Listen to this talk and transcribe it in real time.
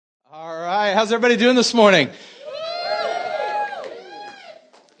right, how's everybody doing this morning?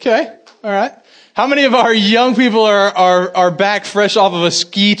 Okay, all right. How many of our young people are back fresh off of a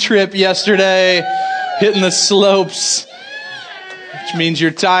ski trip yesterday, hitting the slopes, which means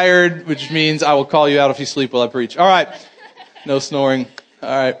you're tired, which means I will call you out if you sleep while I preach. All right, no snoring. All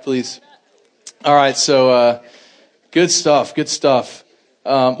right, please. All right, so good stuff.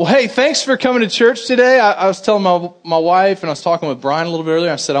 Well, hey, thanks for coming to church today. I was telling my wife, and I was talking with Brian a little bit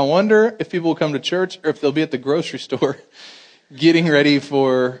earlier. I said, I wonder if people will come to church or if they'll be at the grocery store getting ready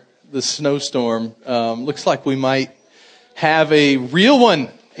for the snowstorm. Looks like we might have a real one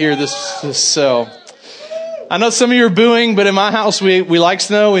here so I know some of you are booing, but in my house, we like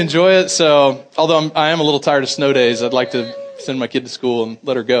snow, we enjoy it. So although I am a little tired of snow days, I'd like to send my kid to school and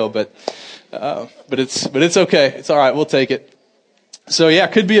let her go, but it's okay. It's all right. We'll take it. So yeah,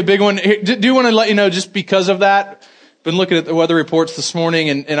 could be a big one. Do want to let you know, just because of that, been looking at the weather reports this morning,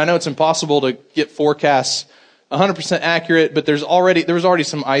 and I know it's impossible to get forecasts 100% accurate, but there was already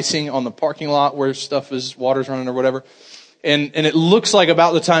some icing on the parking lot where water's running or whatever. And it looks like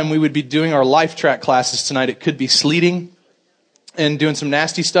about the time we would be doing our life track classes tonight, it could be sleeting and doing some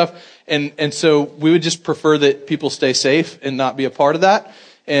nasty stuff. And so we would just prefer that people stay safe and not be a part of that.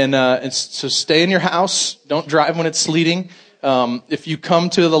 And so stay in your house. Don't drive when it's sleeting. If you come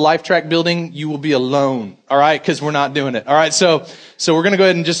to the Life Track building, you will be alone. All right. Cause we're not doing it. All right. So we're going to go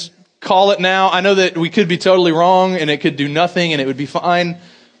ahead and just call it now. I know that we could be totally wrong and it could do nothing and it would be fine,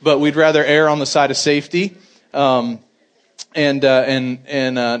 but we'd rather err on the side of safety. And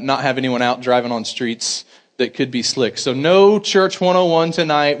not have anyone out driving on streets that could be slick. So no Church 101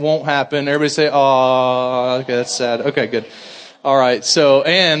 tonight, won't happen. Everybody say, "Oh, okay, that's sad." Okay, good. All right. So,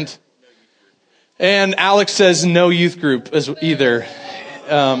 and Alex says no youth group as either.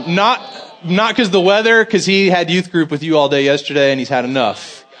 Not because the weather, because he had youth group with you all day yesterday and he's had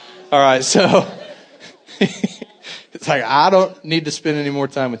enough. All right. So it's like, I don't need to spend any more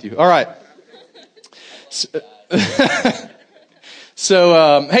time with you. All right.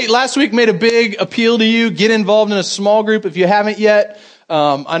 So, hey, last week made a big appeal to you. Get involved in a small group if you haven't yet.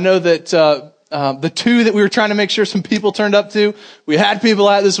 I know that the two that we were trying to make sure some people turned up to, we had people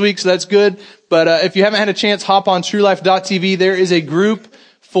at this week, so that's good. But if you haven't had a chance, hop on truelife.tv. There is a group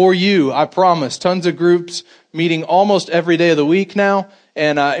for you, I promise. Tons of groups meeting almost every day of the week now.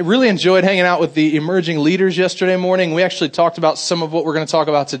 And I really enjoyed hanging out with the emerging leaders yesterday morning. We actually talked about some of what we're going to talk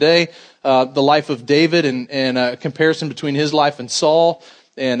about today, the life of David and a comparison between his life and Saul,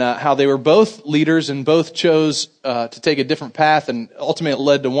 and how they were both leaders and both chose to take a different path. And ultimately it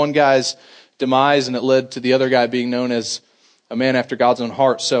led to one guy's demise, and it led to the other guy being known as a man after God's own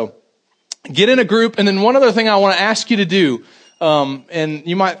heart. So get in a group. And then one other thing I want to ask you to do, and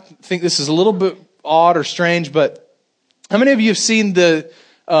you might think this is a little bit odd or strange, but how many of you have seen the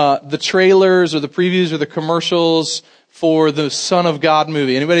trailers or the previews or the commercials for the Son of God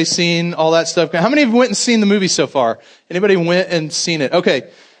movie? Anybody seen all that stuff? How many of you went and seen the movie so far? Anybody went and seen it? Okay,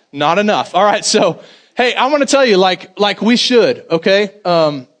 not enough. All right, so hey, I want to tell you, like we should, okay?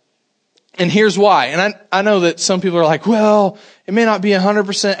 And here's why. And I know that some people are like, well, it may not be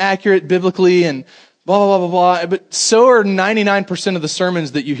 100% accurate biblically and blah, blah, blah, blah, blah. But so are 99% of the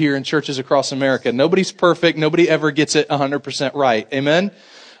sermons that you hear in churches across America. Nobody's perfect. Nobody ever gets it 100% right. Amen?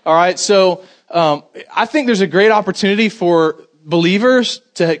 All right. So, I think there's a great opportunity for believers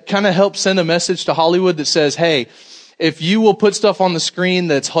to kind of help send a message to Hollywood that says, hey, if you will put stuff on the screen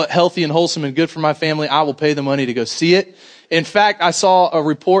that's healthy and wholesome and good for my family, I will pay the money to go see it. In fact, I saw a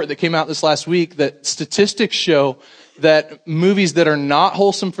report that came out this last week that statistics show that movies that are not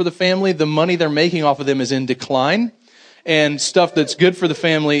wholesome for the family, the money they're making off of them is in decline, and stuff that's good for the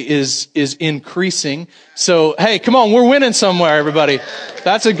family is increasing. So, hey, come on, we're winning somewhere, everybody.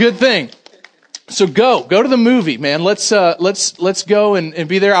 That's a good thing. So go to the movie, man. Let's go and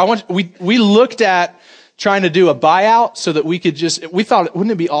be there. We looked at trying to do a buyout so that we thought,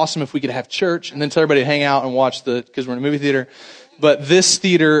 wouldn't it be awesome if we could have church and then tell everybody to hang out and watch because we're in a movie theater. But this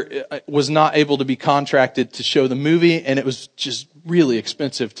theater was not able to be contracted to show the movie, and it was just really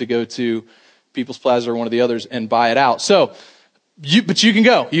expensive to go to People's Plaza or one of the others and buy it out. So, but you can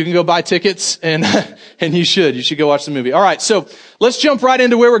go. You can go buy tickets, and you should go watch the movie. All right, so let's jump right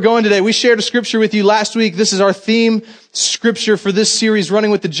into where we're going today. We shared a scripture with you last week. This is our theme scripture for this series,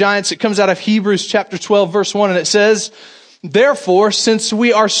 Running with the Giants. It comes out of Hebrews chapter 12, verse 1, and it says, "Therefore, since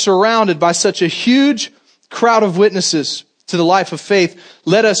we are surrounded by such a huge crowd of witnesses to the life of faith,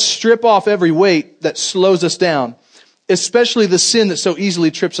 let us strip off every weight that slows us down, especially the sin that so easily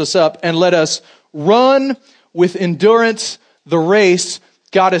trips us up, and let us run with endurance the race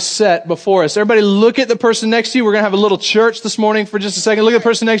God has set before us. Everybody look at the person next to you. We're going to have a little church this morning for just a second. Look at the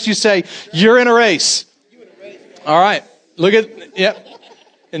person next to you. Say, you're in a race. All right. Yep.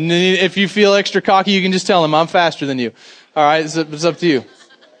 And then if you feel extra cocky, you can just tell them, I'm faster than you. All right. It's up to you.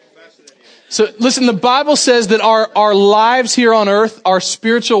 So listen, the Bible says that our lives here on earth, our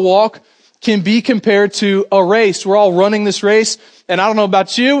spiritual walk, can be compared to a race. We're all running this race. And I don't know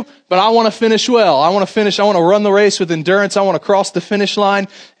about you, but I want to finish well. I want to run the race with endurance. I want to cross the finish line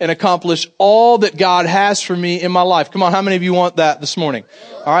and accomplish all that God has for me in my life. Come on, how many of you want that this morning?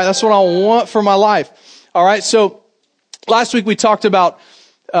 All right, that's what I want for my life. All right, so last week we talked about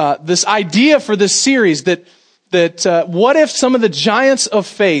this idea for this series that what if some of the giants of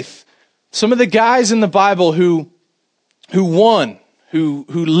faith, some of the guys in the Bible who won, who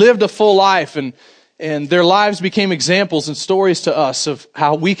lived a full life and their lives became examples and stories to us of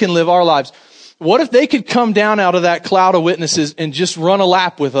how we can live our lives. What if they could come down out of that cloud of witnesses and just run a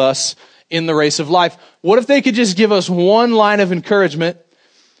lap with us in the race of life? What if they could just give us one line of encouragement?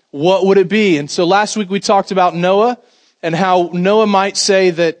 What would it be? And so last week we talked about Noah and how Noah might say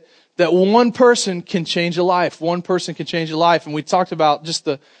that one person can change a life. One person can change a life. And we talked about just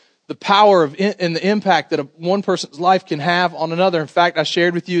the power and the impact that one person's life can have on another. In fact, I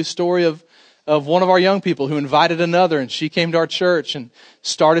shared with you a story of one of our young people who invited another, and she came to our church and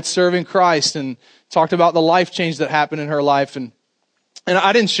started serving Christ and talked about the life change that happened in her life. And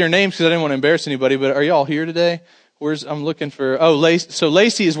I didn't share names because I didn't want to embarrass anybody, but are y'all here today? I'm looking for, Lacey. So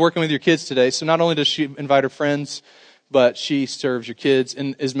Lacey is working with your kids today. So not only does she invite her friends, but she serves your kids.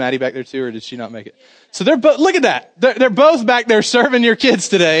 And is Maddie back there too, or did she not make it? So they're both, look at that. They're both back there serving your kids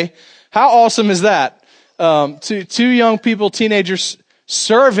today. How awesome is that? Two young people, teenagers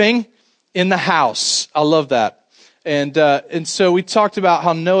serving in the house. I love that. And so we talked about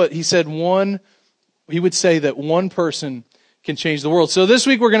how Noah, he would say that one person can change the world. So this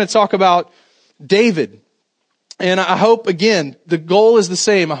week we're going to talk about David. And I hope, again, the goal is the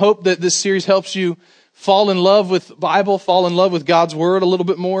same. I hope that this series helps you fall in love with the Bible, fall in love with God's Word a little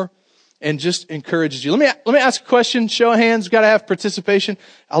bit more, and just encourages you. Let me ask a question. Show of hands. We've got to have participation.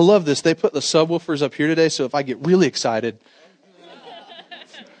 I love this. They put the subwoofers up here today, so if I get really excited.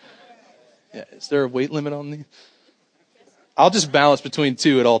 Yeah, is there a weight limit on these? I'll just balance between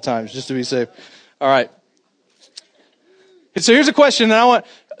two at all times, just to be safe. All right. So here's a question, and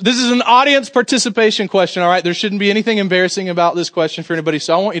this is an audience participation question, all right? There shouldn't be anything embarrassing about this question for anybody,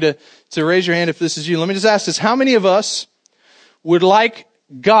 so I want you to raise your hand if this is you. Let me just ask this. How many of us would like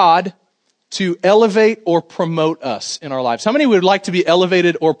God to elevate or promote us in our lives? How many would like to be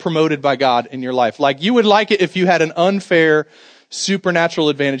elevated or promoted by God in your life? Like you would like it if you had an unfair supernatural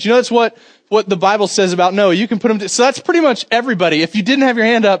advantage. You know, that's what the Bible says about Noah. You can put them so that's pretty much everybody. If you didn't have your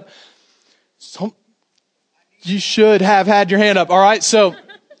hand up, you should have had your hand up. All right. So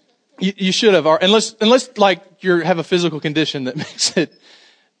you should have, unless like you have a physical condition that makes it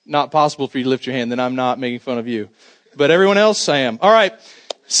not possible for you to lift your hand, then I'm not making fun of you, but everyone else I am. All right.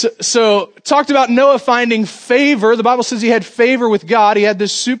 So talked about Noah finding favor. The Bible says he had favor with God. He had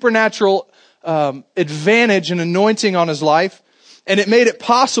this supernatural advantage and anointing on his life. And it made it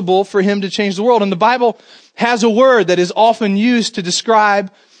possible for him to change the world. And the Bible has a word that is often used to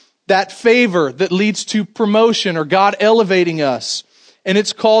describe that favor that leads to promotion or God elevating us. And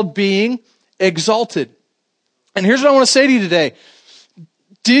it's called being exalted. And here's what I want to say to you today.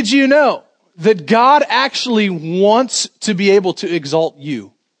 Did you know that God actually wants to be able to exalt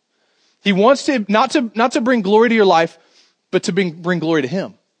you? He wants to, not to bring glory to your life, but to bring glory to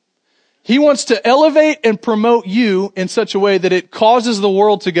Him. He wants to elevate and promote you in such a way that it causes the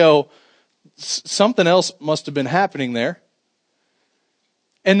world to go, something else must have been happening there.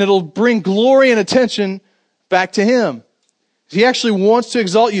 And it'll bring glory and attention back to Him. He actually wants to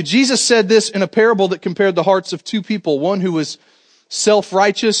exalt you. Jesus said this in a parable that compared the hearts of two people, one who was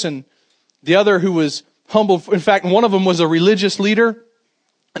self-righteous and the other who was humble. In fact, one of them was a religious leader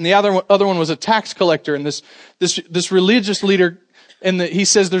and the other one was a tax collector. And this religious leader, he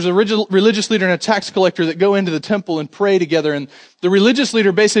says there's a religious leader and a tax collector that go into the temple and pray together. And the religious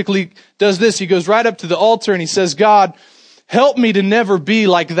leader basically does this. He goes right up to the altar and he says, God, help me to never be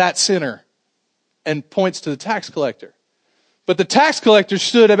like that sinner, and points to the tax collector. But the tax collector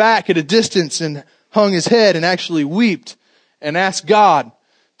stood back at a distance and hung his head and actually wept and asked God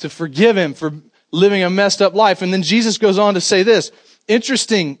to forgive him for living a messed up life. And then Jesus goes on to say this.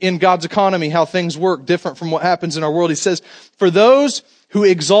 Interesting in God's economy how things work different from what happens in our world. He says, for those who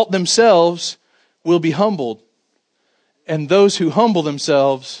exalt themselves will be humbled, and those who humble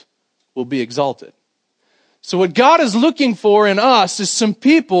themselves will be exalted. So what God is looking for in us is some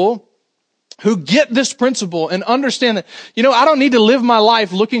people who get this principle and understand that, I don't need to live my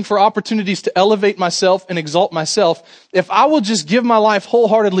life looking for opportunities to elevate myself and exalt myself. If I will just give my life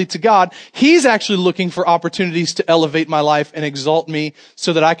wholeheartedly to God, He's actually looking for opportunities to elevate my life and exalt me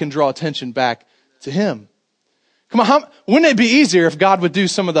so that I can draw attention back to Him. Come on, wouldn't it be easier if God would do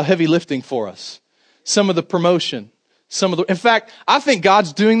some of the heavy lifting for us? Some of the promotion? In fact, I think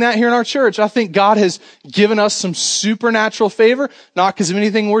God's doing that here in our church. I think God has given us some supernatural favor, not because of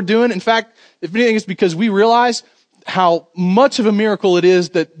anything we're doing. In fact, if anything, it's because we realize how much of a miracle it is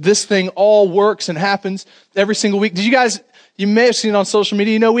that this thing all works and happens every single week. You may have seen it on social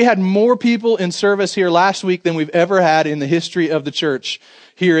media, we had more people in service here last week than we've ever had in the history of the church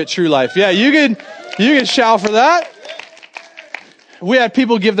here at True Life. Yeah, you can shout for that. We had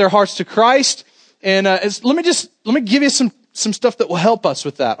people give their hearts to Christ. And let me give you some stuff that will help us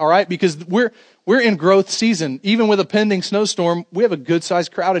with that, all right? Because we're in growth season. Even with a pending snowstorm, we have a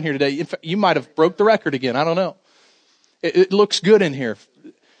good-sized crowd in here today. In fact, you might have broke the record again. I don't know. It looks good in here.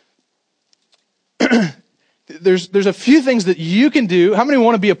 There's a few things that you can do. How many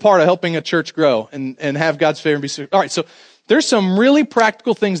want to be a part of helping a church grow and have God's favor and be? All right, so there's some really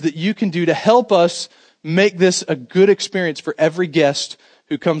practical things that you can do to help us make this a good experience for every guest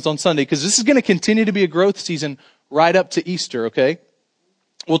who comes on Sunday, because this is going to continue to be a growth season right up to Easter, okay?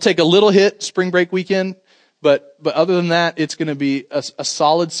 We'll take a little hit spring break weekend, but other than that, it's going to be a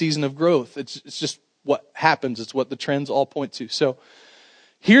solid season of growth. It's just what happens. It's what the trends all point to. So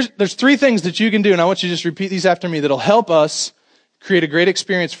there's three things that you can do, and I want you to just repeat these after me that'll help us create a great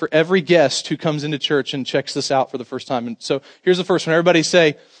experience for every guest who comes into church and checks this out for the first time. And so here's the first one. Everybody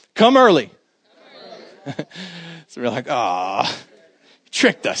say, come early. So we're like,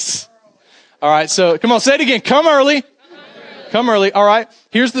 tricked us. All right, so come on, say it again. Come early. Come early. All right.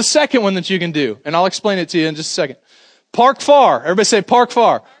 Here's the second one that you can do, and I'll explain it to you in just a second. Park far. Everybody say park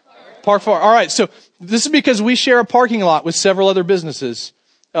far. Park far. All right, so this is because we share a parking lot with several other businesses.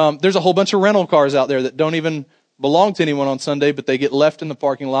 There's a whole bunch of rental cars out there that don't even belong to anyone on Sunday, but they get left in the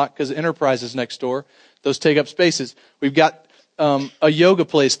parking lot because Enterprise is next door. Those take up spaces. We've got a yoga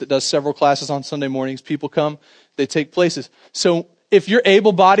place that does several classes on Sunday mornings. People come, they take places. So if you're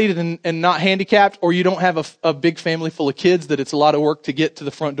able-bodied and not handicapped, or you don't have a big family full of kids that it's a lot of work to get to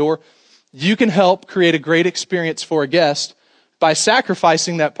the front door, you can help create a great experience for a guest by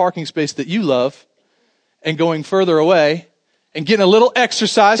sacrificing that parking space that you love and going further away and getting a little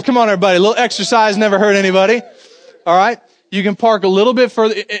exercise. Come on, everybody. A little exercise never hurt anybody. All right? You can park a little bit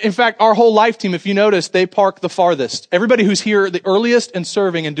further. In fact, our whole life team, if you notice, they park the farthest. Everybody who's here the earliest and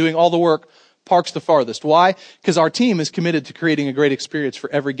serving and doing all the work parks the farthest. Why? Because our team is committed to creating a great experience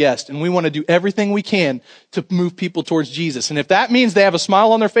for every guest. And we want to do everything we can to move people towards Jesus. And if that means they have a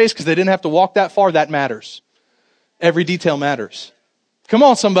smile on their face because they didn't have to walk that far, that matters. Every detail matters. Come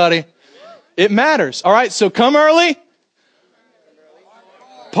on, somebody. It matters. All right, so come early.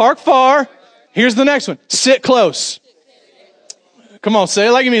 Park far. Here's the next one. Sit close. Come on, say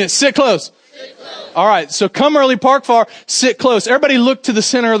it like you mean it. Sit close. All right, so come early, park far, sit close. Everybody look to the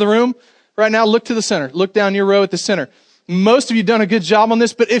center of the room. Right now, look to the center. Look down your row at the center. Most of you done a good job on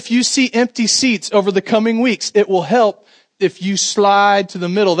this, but if you see empty seats over the coming weeks, it will help if you slide to the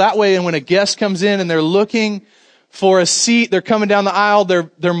middle. That way, and when a guest comes in and they're looking for a seat, they're coming down the aisle,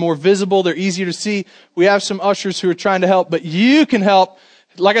 they're more visible, they're easier to see. We have some ushers who are trying to help, but you can help.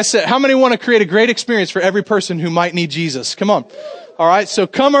 Like I said, how many want to create a great experience for every person who might need Jesus? Come on. All right, so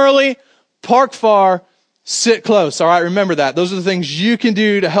come early, park far, sit close. All right, remember that. Those are the things you can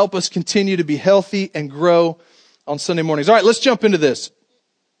do to help us continue to be healthy and grow on Sunday mornings. All right, let's jump into this.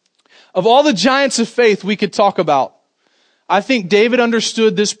 Of all the giants of faith we could talk about, I think David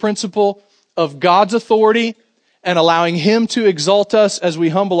understood this principle of God's authority and allowing Him to exalt us as we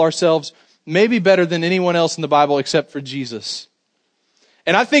humble ourselves maybe better than anyone else in the Bible except for Jesus.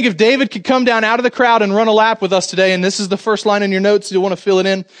 And I think if David could come down out of the crowd and run a lap with us today, and this is the first line in your notes, you'll want to fill it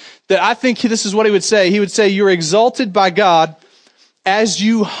in, that I think this is what he would say. He would say, you're exalted by God as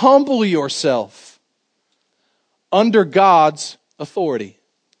you humble yourself under God's authority.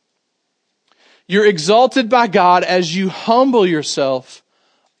 You're exalted by God as you humble yourself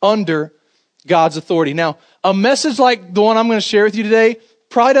under God's authority. Now, a message like the one I'm going to share with you today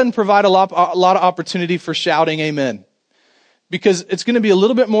probably doesn't provide a lot of opportunity for shouting amen. Because it's going to be a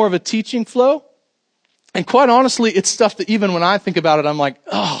little bit more of a teaching flow. And quite honestly, it's stuff that even when I think about it, I'm like,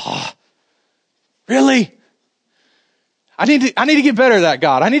 oh, really? I need to get better at that,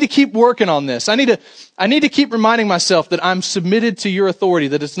 God. I need to keep working on this. I need to keep reminding myself that I'm submitted to your authority,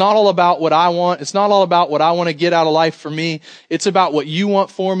 that it's not all about what I want. It's not all about what I want to get out of life for me. It's about what you want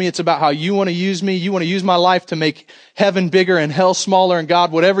for me. It's about how you want to use me. You want to use my life to make heaven bigger and hell smaller. And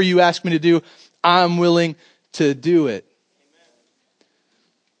God, whatever you ask me to do, I'm willing to do it.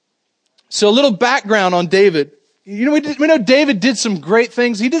 So a little background on David. You know, we know David did some great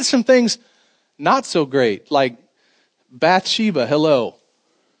things. He did some things not so great, like Bathsheba, hello.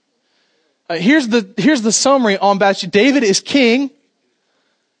 Here's the summary on Bathsheba. David is king.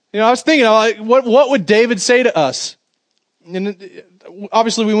 You know, I was thinking, what would David say to us? And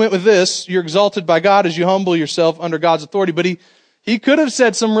obviously we went with this. You're exalted by God as you humble yourself under God's authority. But he could have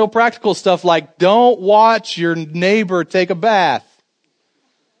said some real practical stuff like, don't watch your neighbor take a bath.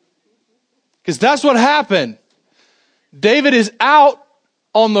 Because that's what happened. David is out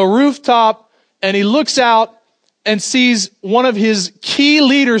on the rooftop and he looks out and sees one of his key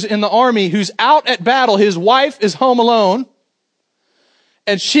leaders in the army who's out at battle. His wife is home alone.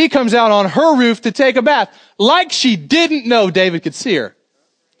 And she comes out on her roof to take a bath. Like she didn't know David could see her.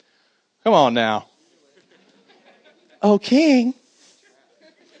 Come on now. Oh, king.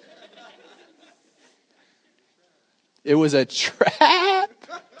 It was a trap.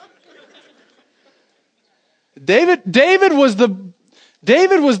 David was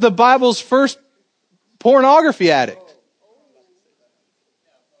the Bible's first pornography addict.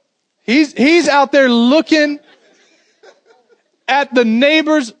 He's out there looking at the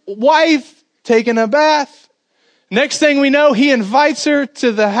neighbor's wife taking a bath. Next thing we know, he invites her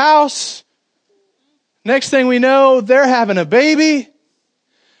to the house. Next thing we know, they're having a baby.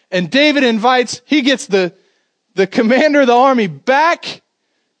 And David he gets the commander of the army back,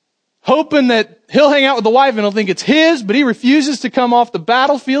 hoping that he'll hang out with the wife and he'll think it's his, but he refuses to come off the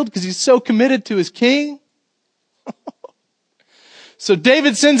battlefield because he's so committed to his king. So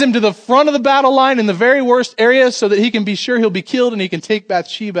David sends him to the front of the battle line in the very worst area so that he can be sure he'll be killed and he can take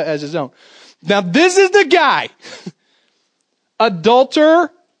Bathsheba as his own. Now this is the guy,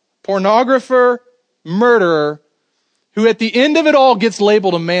 adulterer, pornographer, murderer, who at the end of it all gets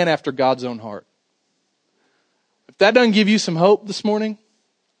labeled a man after God's own heart. If that doesn't give you some hope this morning,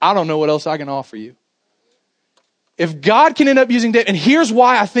 I don't know what else I can offer you. If God can end up using David, and here's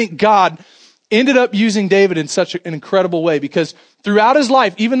why I think God ended up using David in such an incredible way, because throughout his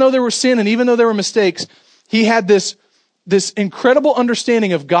life, even though there were sin and even though there were mistakes, he had this incredible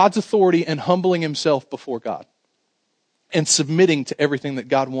understanding of God's authority and humbling himself before God and submitting to everything that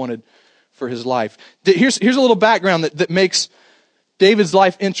God wanted for his life. Here's a little background that makes David's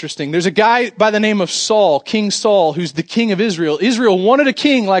life interesting. There's a guy by the name of Saul, King Saul, who's the king of Israel. Israel wanted a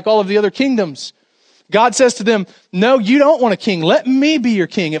king like all of the other kingdoms. God says to them, no, you don't want a king. Let me be your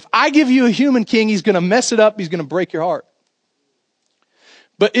king. If I give you a human king, he's going to mess it up. He's going to break your heart.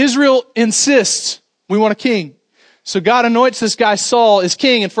 But Israel insists, we want a king. So God anoints this guy Saul as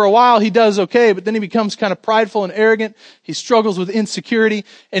king, and for a while he does okay, but then he becomes kind of prideful and arrogant. He struggles with insecurity,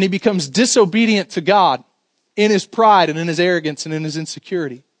 and he becomes disobedient to God in his pride and in his arrogance and in his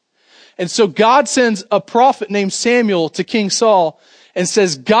insecurity. And so God sends a prophet named Samuel to King Saul and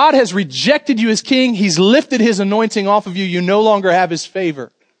says, God has rejected you as king. He's lifted his anointing off of you. You no longer have his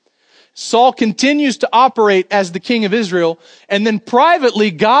favor. Saul continues to operate as the king of Israel. And then privately,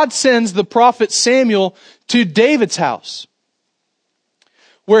 God sends the prophet Samuel to David's house,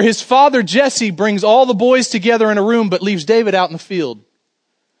 where his father Jesse brings all the boys together in a room, but leaves David out in the field.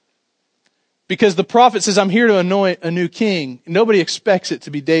 Because the prophet says, I'm here to anoint a new king. Nobody expects it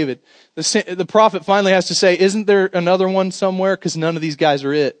to be David. The prophet finally has to say, isn't there another one somewhere? Because none of these guys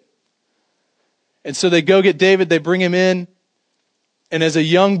are it. And so they go get David, they bring him in. And as a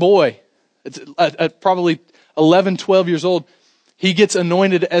young boy, probably 11, 12 years old, he gets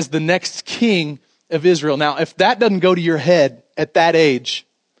anointed as the next king of Israel. Now, if that doesn't go to your head at that age,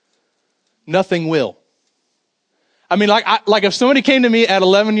 nothing will. I mean, like if somebody came to me at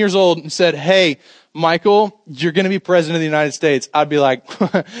 11 years old and said, hey, Michael, you're going to be president of the United States, I'd be like,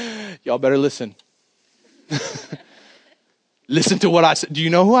 y'all better listen. Listen to what I said. Do you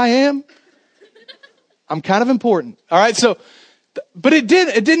know who I am? I'm kind of important. All right. So, but it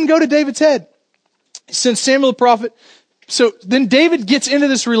didn't go to David's head. Since Samuel the prophet. So then David gets into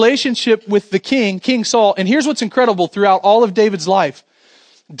this relationship with the king, King Saul. And here's what's incredible throughout all of David's life.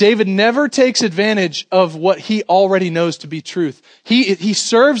 David never takes advantage of what he already knows to be truth. He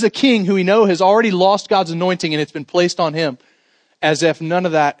serves a king who he knows has already lost God's anointing and it's been placed on him as if none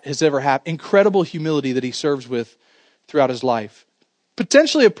of that has ever happened. Incredible humility that he serves with throughout his life.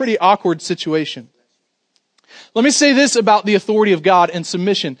 Potentially a pretty awkward situation. Let me say this about the authority of God and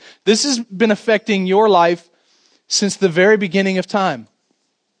submission. This has been affecting your life since the very beginning of time.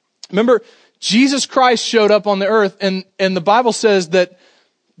 Remember, Jesus Christ showed up on the earth, and the Bible says that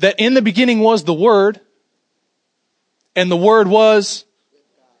in the beginning was the Word, and the Word was,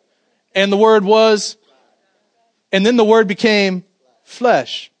 and the Word was, and then the Word became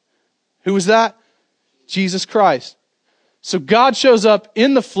flesh. Who was that? Jesus Christ. So God shows up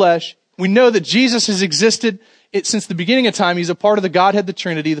in the flesh. We know that Jesus has existed since the beginning of time. He's a part of the Godhead, the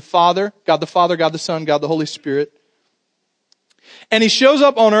Trinity, the Father, God the Son, God the Holy Spirit. And he shows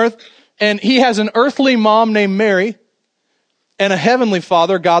up on earth, and he has an earthly mom named Mary and a heavenly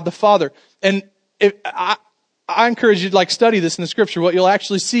father, God the Father. And I encourage you to study this in the scripture. What you'll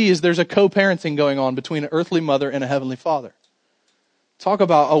actually see is there's a co-parenting going on between an earthly mother and a heavenly father. Talk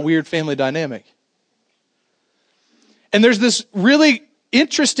about a weird family dynamic. And there's this really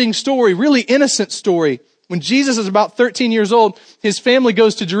interesting story, really innocent story. When Jesus is about 13 years old, his family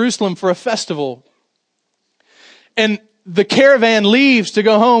goes to Jerusalem for a festival. And the caravan leaves to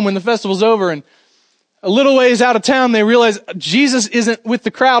go home when the festival's over. And a little ways out of town, they realize Jesus isn't with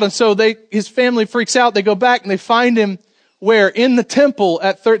the crowd. And so his family freaks out. They go back and they find him where? In the temple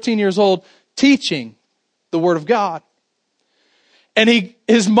at 13 years old, teaching the Word of God. And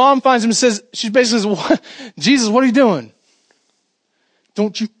his mom finds him and says, she basically says, Jesus, what are you doing?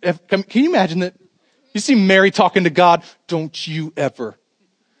 Don't you ever, can you imagine that? You see Mary talking to God, don't you ever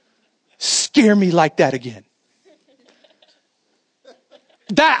scare me like that again.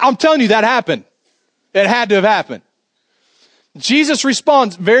 I'm telling you, that happened. It had to have happened. Jesus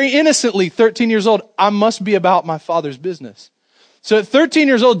responds very innocently, 13 years old, I must be about my Father's business. So at 13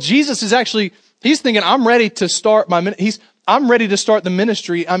 years old, Jesus is actually, he's thinking, I'm ready to start I'm ready to start the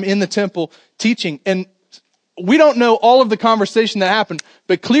ministry. I'm in the temple teaching. And we don't know all of the conversation that happened,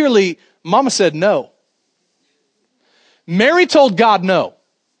 but clearly Mama said no. Mary told God no.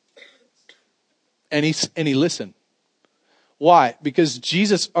 And he listened. Why? Because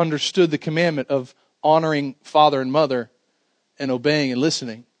Jesus understood the commandment of honoring father and mother and obeying and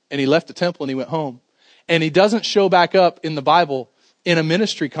listening. And he left the temple and he went home. And he doesn't show back up in the Bible in a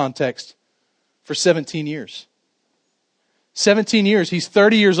ministry context for 17 years. 17 years. He's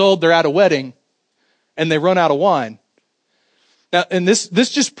 30 years old. They're at a wedding and they run out of wine. Now, and this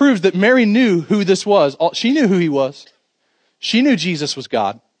just proves that Mary knew who this was. She knew who he was. She knew Jesus was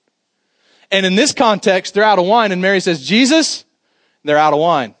God. And in this context, they're out of wine and Mary says, Jesus, they're out of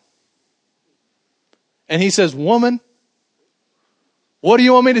wine. And he says, woman, what do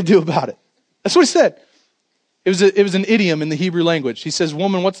you want me to do about it? That's what he said. It was an idiom in the Hebrew language. He says,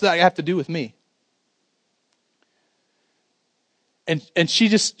 woman, what's that have to do with me? And she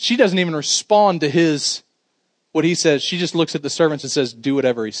doesn't even respond to what he says. She just looks at the servants and says, do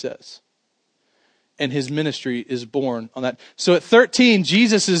whatever he says. And his ministry is born on that. So at 13,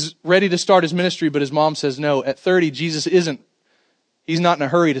 Jesus is ready to start his ministry, but his mom says no. At 30, Jesus isn't. He's not in a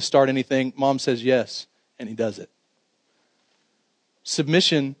hurry to start anything. Mom says yes, and he does it.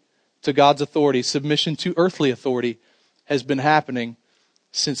 Submission to God's authority, submission to earthly authority has been happening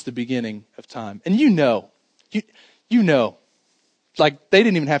since the beginning of time. And you know, they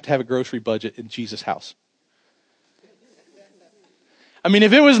didn't even have to have a grocery budget in Jesus' house. I mean,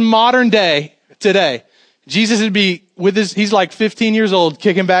 if it was modern day, today, Jesus would be he's like 15 years old,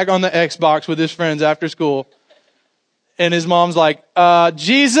 kicking back on the Xbox with his friends after school. And his mom's like,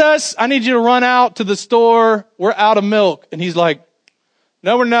 Jesus, I need you to run out to the store. We're out of milk. And he's like,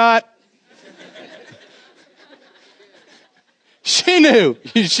 no, we're not. She knew.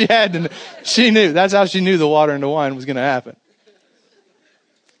 She knew. That's how she knew the water and the wine was going to happen.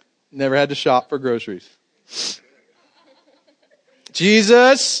 Never had to shop for groceries.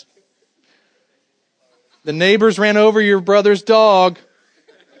 Jesus, the neighbors ran over your brother's dog.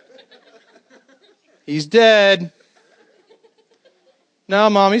 He's dead. No,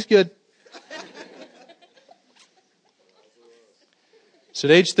 Mom, he's good. So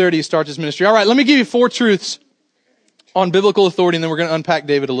at age 30, he starts his ministry. All right, let me give you 4 truths on biblical authority, and then we're going to unpack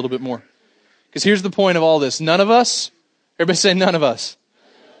David a little bit more. Because here's the point of all this. None of us, everybody say none of us.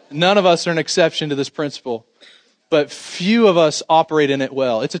 None of us are an exception to this principle. But few of us operate in it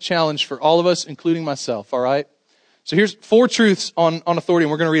well. It's a challenge for all of us, including myself, all right? So here's 4 truths on authority,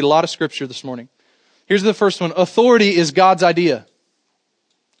 and we're going to read a lot of scripture this morning. Here's the first one. Authority is God's idea.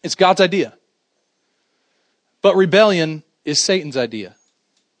 It's God's idea. But rebellion is Satan's idea.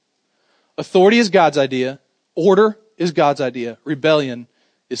 Authority is God's idea. Order is God's idea. Rebellion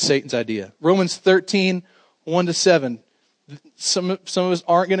is Satan's idea. Romans 13, 1-7. Some of us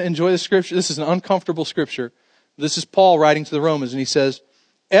aren't going to enjoy the scripture. This is an uncomfortable scripture. This is Paul writing to the Romans, and he says,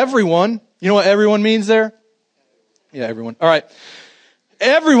 everyone, you know what everyone means there? Yeah, everyone. All right.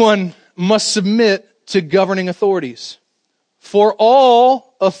 Everyone must submit to governing authorities. For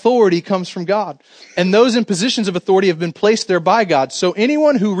all authority comes from God, and those in positions of authority have been placed there by God. So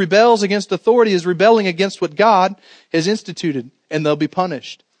anyone who rebels against authority is rebelling against what God has instituted, and they'll be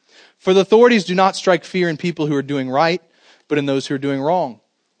punished. For the authorities do not strike fear in people who are doing right, but in those who are doing wrong.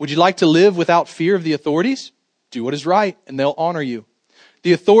 Would you like to live without fear of the authorities? Do what is right, and they'll honor you.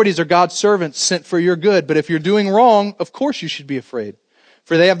 The authorities are God's servants sent for your good, but if you're doing wrong, of course you should be afraid,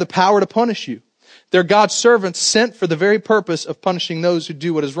 for they have the power to punish you. They're God's servants sent for the very purpose of punishing those who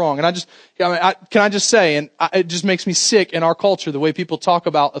do what is wrong. And can I just say, it just makes me sick in our culture, the way people talk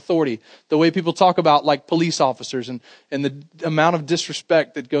about authority, the way people talk about like police officers and the amount of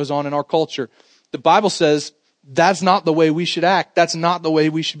disrespect that goes on in our culture. The Bible says that's not the way we should act. That's not the way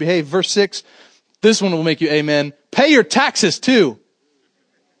we should behave. Verse 6, this one will make you amen. Pay your taxes too.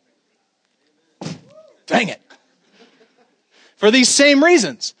 Dang it. For these same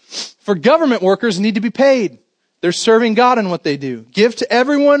reasons. For government workers need to be paid. They're serving God in what they do. Give to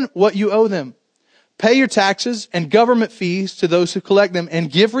everyone what you owe them. Pay your taxes and government fees to those who collect them,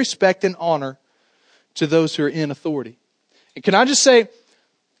 and give respect and honor to those who are in authority. And can I just say,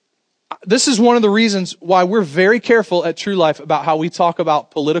 this is one of the reasons why we're very careful at True Life about how we talk about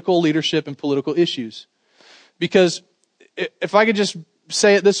political leadership and political issues. Because if I could just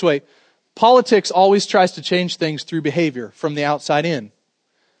say it this way, politics always tries to change things through behavior from the outside in.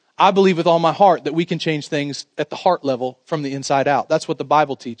 I believe with all my heart that we can change things at the heart level from the inside out. That's what the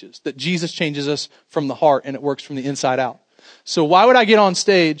Bible teaches, that Jesus changes us from the heart and it works from the inside out. So why would I get on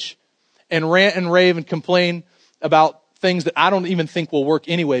stage and rant and rave and complain about things that I don't even think will work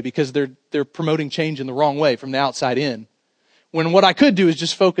anyway because they're promoting change in the wrong way from the outside in, when what I could do is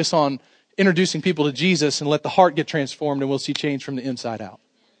just focus on introducing people to Jesus and let the heart get transformed and we'll see change from the inside out.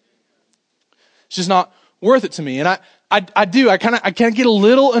 It's just not worth it to me. And I kind of get a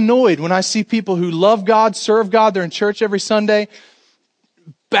little annoyed when I see people who love God, serve God, they're in church every Sunday,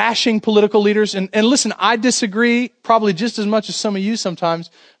 bashing political leaders. And listen, I disagree probably just as much as some of you sometimes,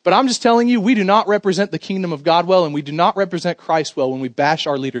 but I'm just telling you, we do not represent the kingdom of God well, and we do not represent Christ well when we bash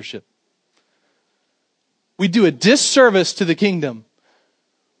our leadership. We do a disservice to the kingdom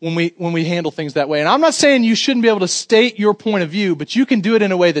when we handle things that way. And I'm not saying you shouldn't be able to state your point of view, but you can do it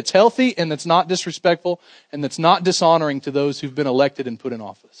in a way that's healthy and that's not disrespectful and that's not dishonoring to those who've been elected and put in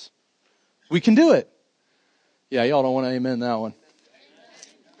office. We can do it. Yeah, y'all don't want to amen that one.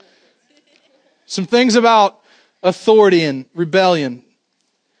 Some things about authority and rebellion.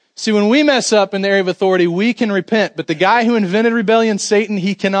 See, when we mess up in the area of authority, we can repent, but the guy who invented rebellion, Satan,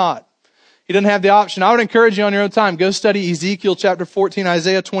 he cannot. He doesn't have the option. I would encourage you on your own time, go study Ezekiel chapter 14,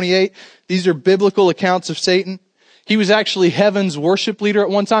 Isaiah 28. These are biblical accounts of Satan. He was actually heaven's worship leader at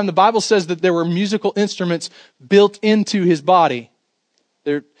one time. The Bible says that there were musical instruments built into his body.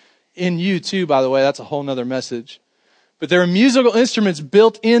 They're in you too, by the way. That's a whole nother message. But there are musical instruments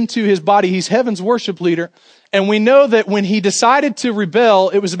built into his body. He's heaven's worship leader. And we know that when he decided to rebel,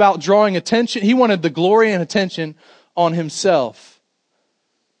 it was about drawing attention. He wanted the glory and attention on himself.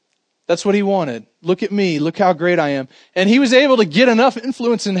 That's what he wanted. Look at me. Look how great I am. And he was able to get enough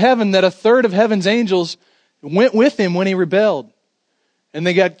influence in heaven that a third of heaven's angels went with him when he rebelled. And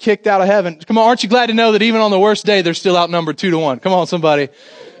they got kicked out of heaven. Come on, aren't you glad to know that even on the worst day, they're still outnumbered 2-1? Come on, somebody.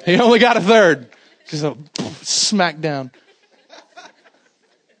 He only got a third. Just a smack down.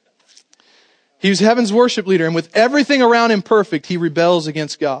 He was heaven's worship leader, and with everything around him perfect, he rebels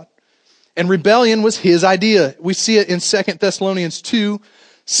against God. And rebellion was his idea. We see it in 2 Thessalonians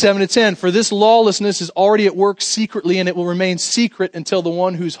 2:7-10. For this lawlessness is already at work secretly, and it will remain secret until the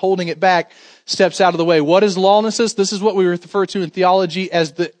one who's holding it back steps out of the way. What is lawlessness? This is what we refer to in theology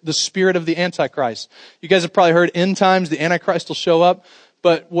as the spirit of the Antichrist. You guys have probably heard end times, the Antichrist will show up.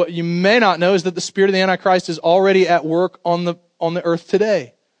 But what you may not know is that the spirit of the Antichrist is already at work on the earth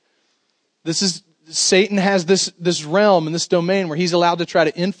today. Satan has this realm and this domain where he's allowed to try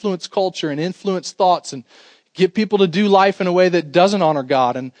to influence culture and influence thoughts and get people to do life in a way that doesn't honor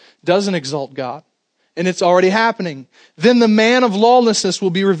God and doesn't exalt God. And it's already happening. Then the man of lawlessness will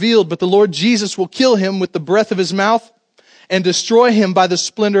be revealed, but the Lord Jesus will kill him with the breath of his mouth and destroy him by the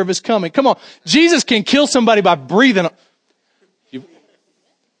splendor of his coming. Come on. Jesus can kill somebody by breathing.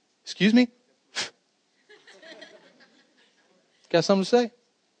 Excuse me? Got something to say?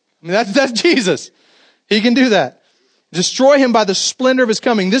 I mean, that's Jesus. He can do that. Destroy him by the splendor of his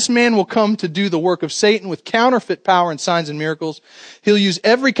coming. This man will come to do the work of Satan with counterfeit power and signs and miracles. He'll use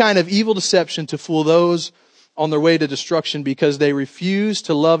every kind of evil deception to fool those on their way to destruction because they refuse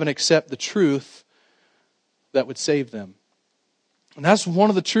to love and accept the truth that would save them. And that's one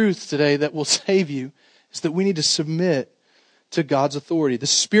of the truths today that will save you, is that we need to submit to God's authority. The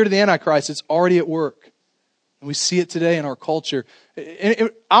spirit of the Antichrist, it's already at work. And we see it today in our culture.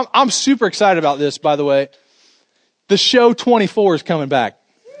 I'm super excited about this, by the way. The show 24 is coming back.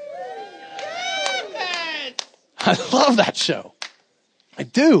 I love that show. I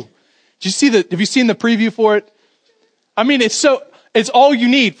do. Have you seen the preview for it? I mean, it's all you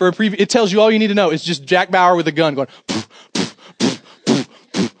need for a preview. It tells you all you need to know. It's just Jack Bauer with a gun going, poof, poof, poof, poof,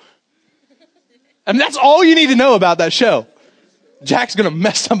 poof. I mean, that's all you need to know about that show. Jack's going to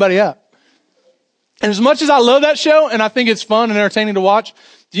mess somebody up. And as much as I love that show, and I think it's fun and entertaining to watch,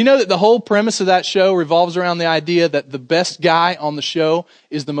 do you know that the whole premise of that show revolves around the idea that the best guy on the show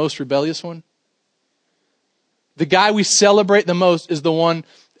is the most rebellious one? The guy we celebrate the most is the one,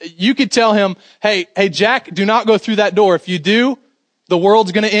 you could tell him, hey, Jack, do not go through that door. If you do, the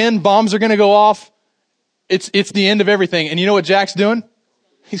world's going to end, bombs are going to go off. It's the end of everything. And you know what Jack's doing?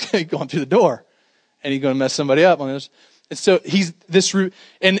 He's going through the door. And he's going to mess somebody up on this. And so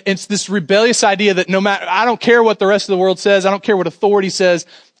it's this rebellious idea that no matter, I don't care what the rest of the world says. I don't care what authority says.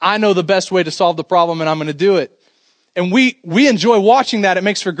 I know the best way to solve the problem and I'm going to do it. And we enjoy watching that. It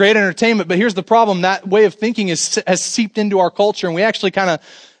makes for great entertainment. But here's the problem. That way of thinking has seeped into our culture. And we actually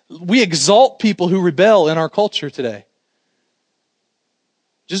we exalt people who rebel in our culture today.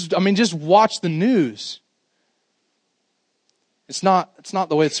 Just watch the news. It's not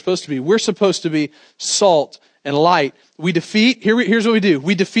the way it's supposed to be. We're supposed to be salt and light. Here's what we do.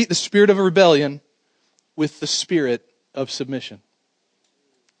 We defeat the spirit of rebellion with the spirit of submission.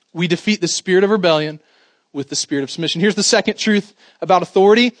 We defeat the spirit of rebellion with the spirit of submission. Here's the second truth about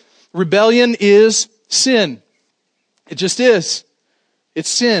authority. Rebellion is sin. It just is. It's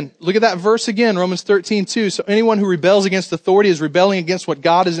sin. Look at that verse again, Romans 13:2. So anyone who rebels against authority is rebelling against what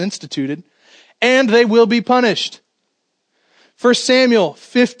God has instituted, and they will be punished. 1 Samuel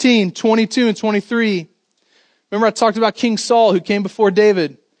 15:22 and 23. Remember I talked about King Saul who came before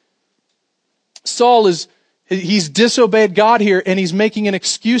David. He's disobeyed God here and he's making an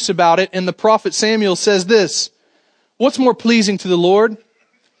excuse about it. And the prophet Samuel says this, what's more pleasing to the Lord?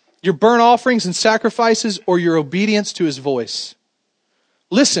 Your burnt offerings and sacrifices or your obedience to his voice?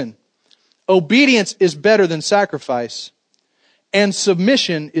 Listen, obedience is better than sacrifice and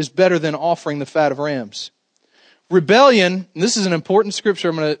submission is better than offering the fat of rams. Rebellion, and this is an important scripture,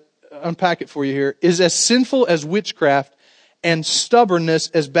 I'm going to unpack it for you here, is as sinful as witchcraft and stubbornness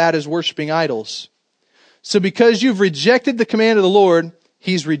as bad as worshiping idols. So because you've rejected the command of the Lord,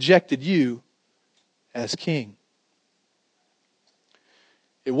 he's rejected you as king.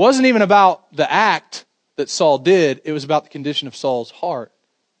 It wasn't even about the act that Saul did. It was about the condition of Saul's heart.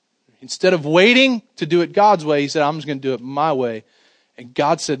 Instead of waiting to do it God's way, he said, I'm just going to do it my way. And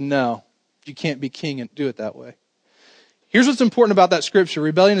God said, no, you can't be king and do it that way. Here's what's important about that scripture.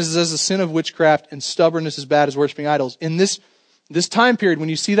 Rebellion is as a sin of witchcraft and stubbornness as bad as worshiping idols. In this time period, when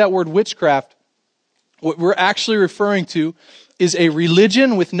you see that word witchcraft, what we're actually referring to is a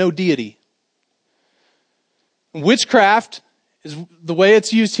religion with no deity. Witchcraft, is the way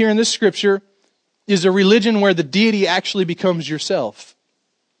it's used here in this scripture, is a religion where the deity actually becomes yourself.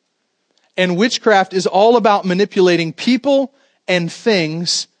 And witchcraft is all about manipulating people and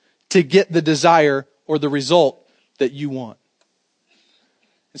things to get the desire or the result that you want.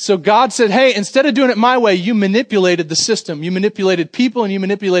 So God said, hey, instead of doing it my way, you manipulated the system. You manipulated people and you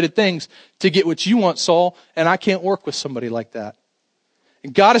manipulated things to get what you want, Saul, and I can't work with somebody like that.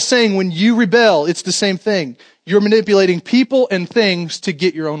 And God is saying when you rebel, it's the same thing. You're manipulating people and things to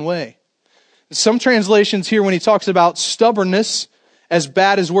get your own way. Some translations here, when he talks about stubbornness as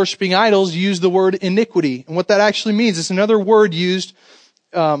bad as worshiping idols, use the word iniquity. And what that actually means, it's another word used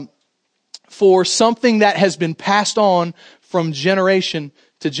for something that has been passed on from generation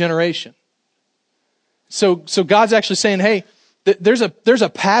to generation. So God's actually saying, hey, there's a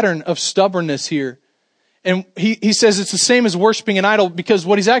pattern of stubbornness here. And he says it's the same as worshiping an idol, because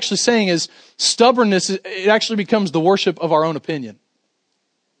what he's actually saying is stubbornness, it actually becomes the worship of our own opinion.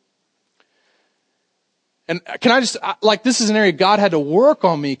 And can I just, this is an area God had to work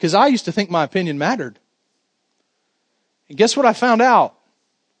on me, because I used to think my opinion mattered. And guess what I found out?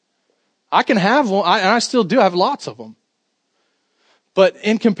 I can have one, and I still do have lots of them. But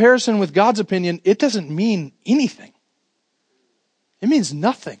in comparison with God's opinion, it doesn't mean anything. It means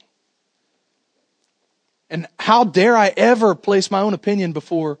nothing. And how dare I ever place my own opinion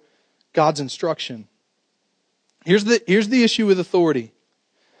before God's instruction? Here's the issue with authority.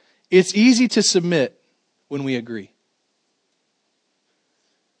 It's easy to submit when we agree.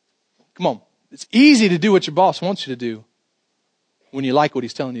 Come on. It's easy to do what your boss wants you to do when you like what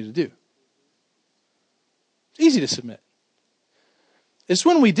he's telling you to do. It's easy to submit. It's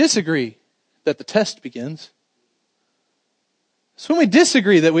when we disagree that the test begins. It's when we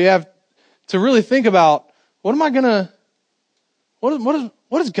disagree that we have to really think about, what does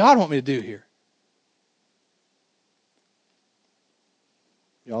God want me to do here?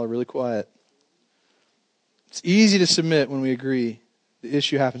 Y'all are really quiet. It's easy to submit when we agree. The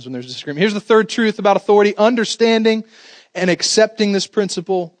issue happens when there's disagreement. Here's the third truth about authority. Understanding and accepting this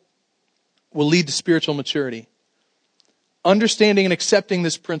principle will lead to spiritual maturity. Understanding and accepting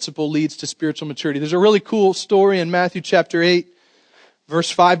this principle leads to spiritual maturity. There's a really cool story in Matthew chapter 8, verse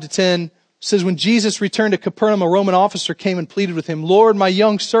 5 to 10. It says, when Jesus returned to Capernaum, a Roman officer came and pleaded with him, Lord, my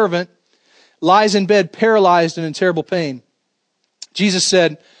young servant lies in bed paralyzed and in terrible pain. Jesus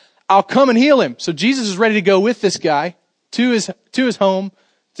said, I'll come and heal him. So Jesus is ready to go with this guy to his home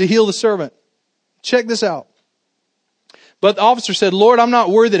to heal the servant. Check this out. But the officer said, Lord, I'm not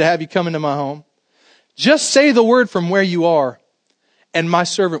worthy to have you come into my home. Just say the word from where you are, and my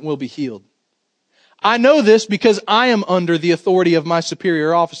servant will be healed. I know this because I am under the authority of my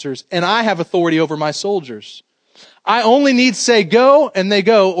superior officers, and I have authority over my soldiers. I only need to say go, and they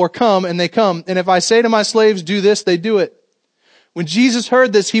go, or come, and they come. And if I say to my slaves, do this, they do it. When Jesus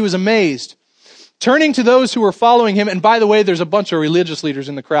heard this, he was amazed. Turning to those who were following him, and by the way, there's a bunch of religious leaders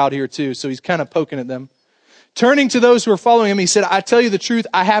in the crowd here too, so he's kind of poking at them. Turning to those who were following him, he said, I tell you the truth,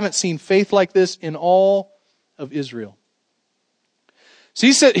 I haven't seen faith like this in all of Israel. So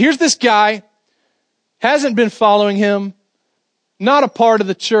he said, here's this guy, hasn't been following him, not a part of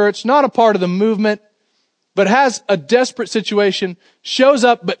the church, not a part of the movement, but has a desperate situation, shows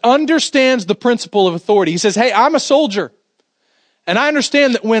up, but understands the principle of authority. He says, hey, I'm a soldier. And I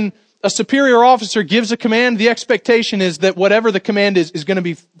understand that when a superior officer gives a command, the expectation is that whatever the command is going to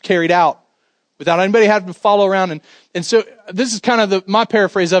be carried out without anybody having to follow around. And so this is kind of my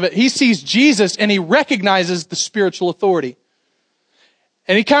paraphrase of it. He sees Jesus and he recognizes the spiritual authority.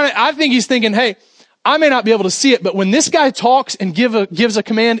 And I think he's thinking, hey, I may not be able to see it, but when this guy talks and gives a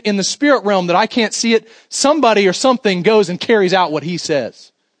command in the spirit realm that I can't see it, somebody or something goes and carries out what he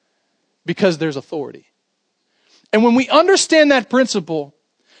says because there's authority. And when we understand that principle,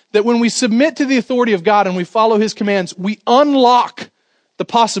 that when we submit to the authority of God and we follow his commands, we unlock the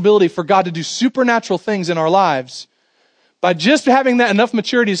possibility for God to do supernatural things in our lives by just having that enough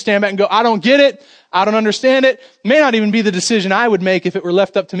maturity to stand back and go, I don't get it. I don't understand it. May not even be the decision I would make if it were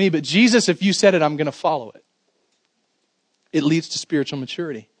left up to me. But Jesus, if you said it, I'm going to follow it. It leads to spiritual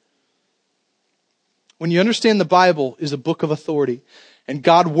maturity. When you understand the Bible is a book of authority and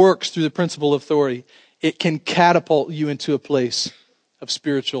God works through the principle of authority, it can catapult you into a place of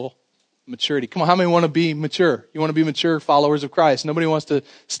spiritual maturity. Come on, how many want to be mature? You want to be mature followers of Christ. Nobody wants to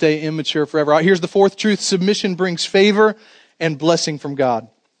stay immature forever. Here's the fourth truth. Submission brings favor and blessing from God.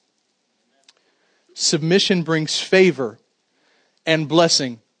 Submission brings favor and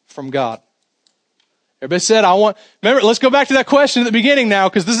blessing from God. Everybody said, remember, let's go back to that question at the beginning now,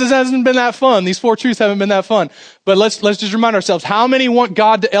 because this hasn't been that fun. These four truths haven't been that fun. But let's just remind ourselves, how many want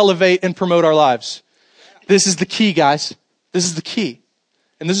God to elevate and promote our lives? This is the key, guys. This is the key.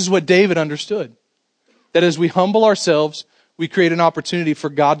 And this is what David understood. That as we humble ourselves, we create an opportunity for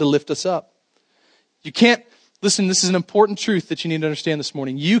God to lift us up. Listen, this is an important truth that you need to understand this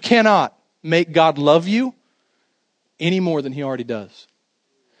morning. You cannot make God love you any more than he already does.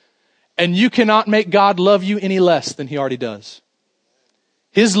 And you cannot make God love you any less than he already does.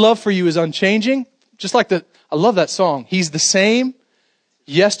 His love for you is unchanging. Just like I love that song. He's the same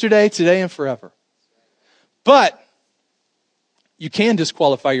yesterday, today, and forever. But you can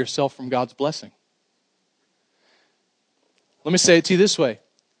disqualify yourself from God's blessing. Let me say it to you this way.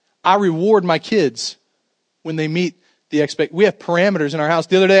 I reward my kids when they meet the expectation. We have parameters in our house.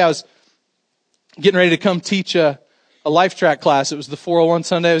 The other day I was getting ready to come teach a life track class. It was the 401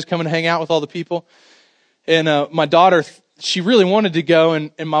 Sunday. I was coming to hang out with all the people. And my daughter, she really wanted to go,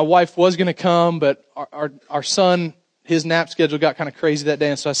 and my wife was going to come, but our son, his nap schedule got kind of crazy that day.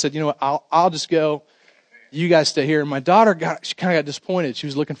 And so I said, you know what, I'll just go. You guys stay here. And my daughter she kind of got disappointed. She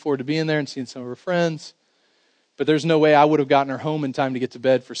was looking forward to being there and seeing some of her friends. But there's no way I would have gotten her home in time to get to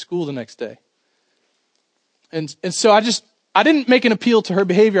bed for school the next day. And so I didn't make an appeal to her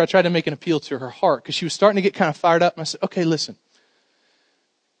behavior. I tried to make an appeal to her heart because she was starting to get kind of fired up. And I said, okay, listen,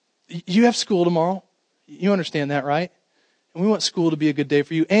 you have school tomorrow. You understand that, right? And we want school to be a good day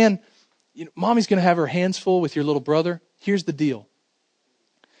for you. And mommy's going to have her hands full with your little brother. Here's the deal.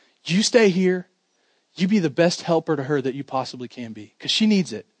 You stay here. You be the best helper to her that you possibly can be, because she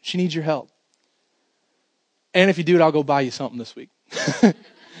needs it. She needs your help. And if you do it, I'll go buy you something this week.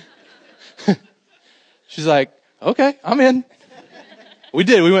 She's like, okay, I'm in. We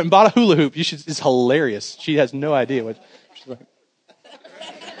did. We went and bought a hula hoop. It's hilarious. She has no idea what. She's like,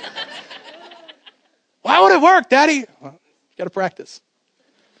 why would it work, Daddy? You got to practice.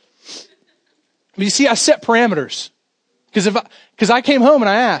 But you see, I set parameters. Because I came home and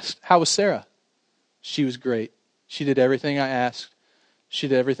I asked, how was Sarah? She was great. She did everything I asked. She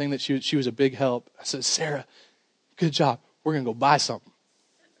did everything that she was a big help. I said, Sarah, good job. We're going to go buy something.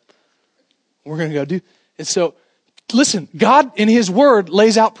 We're going to go do. And so, listen, God in his word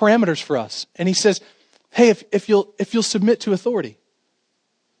lays out parameters for us. And he says, hey, if you'll submit to authority,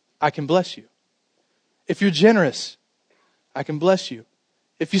 I can bless you. If you're generous, I can bless you.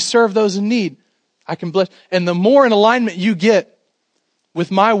 If you serve those in need, I can bless. And the more in alignment you get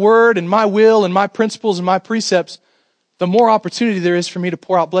with my word and my will and my principles and my precepts, the more opportunity there is for me to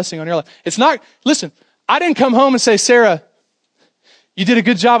pour out blessing on your life. It's not, listen, I didn't come home and say, Sarah, you did a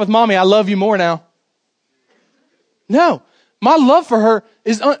good job with mommy. I love you more now. No, my love for her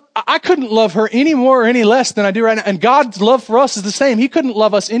is, I couldn't love her any more or any less than I do right now. And God's love for us is the same. He couldn't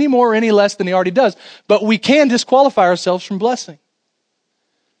love us any more or any less than he already does. But we can disqualify ourselves from blessing.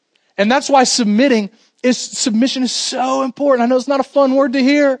 And that's why submission is so important. I know it's not a fun word to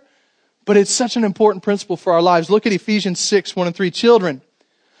hear, but it's such an important principle for our lives. Look at Ephesians 6, 1 and 3. Children,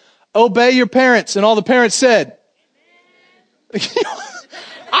 obey your parents. And all the parents said,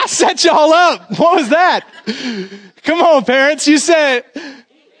 I set y'all up. What was that? Come on, parents. You said,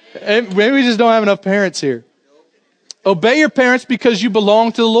 maybe we just don't have enough parents here. Obey your parents because you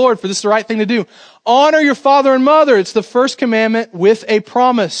belong to the Lord, for this is the right thing to do. Honor your father and mother. It's the first commandment with a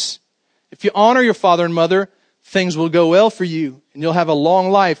promise. If you honor your father and mother, things will go well for you and you'll have a long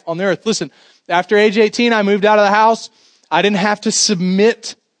life on the earth. Listen, after age 18, I moved out of the house. I didn't have to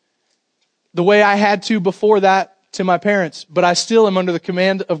submit the way I had to before that to my parents, but I still am under the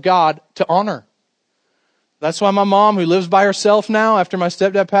command of God to honor. That's why my mom, who lives by herself now after my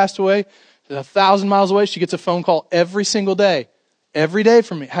stepdad passed away, 1,000 miles away, she gets a phone call every single day. Every day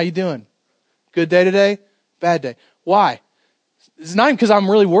from me. How you doing? Good day today? Bad day. Why? It's not even because I'm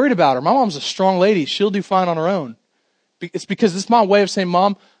really worried about her. My mom's a strong lady. She'll do fine on her own. It's because this is my way of saying,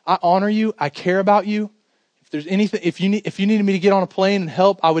 Mom, I honor you. I care about you. If there's anything, if you needed me to get on a plane and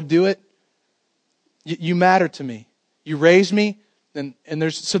help, I would do it. You matter to me. You raised me, and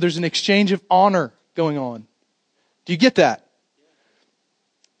there's an exchange of honor going on. Do you get that?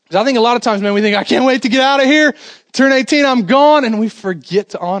 Because I think a lot of times, man, we think, I can't wait to get out of here. Turn 18, I'm gone. And we forget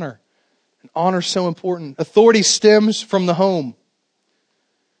to honor. And honor is so important. Authority stems from the home.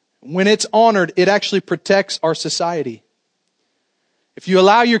 When it's honored, it actually protects our society. If you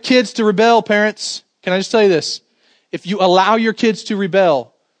allow your kids to rebel, parents, can I just tell you this? If you allow your kids to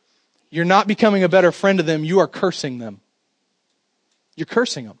rebel, you're not becoming a better friend to them. You are cursing them. You're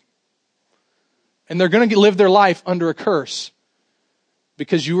cursing them. And they're going to live their life under a curse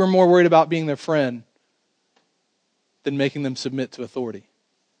because you were more worried about being their friend than making them submit to authority.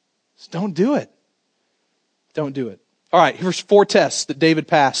 So don't do it. Don't do it. All right, here's 4 tests that David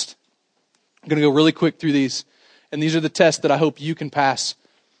passed. I'm going to go really quick through these. And these are the tests that I hope you can pass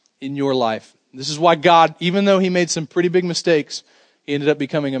in your life. This is why God, even though he made some pretty big mistakes, he ended up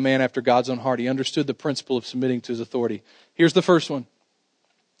becoming a man after God's own heart. He understood the principle of submitting to his authority. Here's the first one.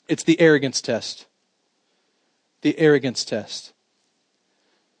 It's the arrogance test. The arrogance test.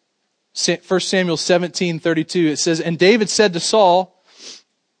 1 Samuel 17:32, it says, and David said to Saul,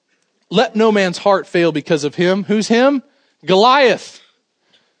 let no man's heart fail because of him. Who's him? Goliath.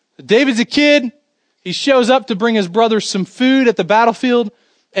 David's a kid. He shows up to bring his brothers some food at the battlefield.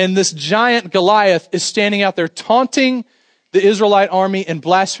 And this giant Goliath is standing out there taunting the Israelite army and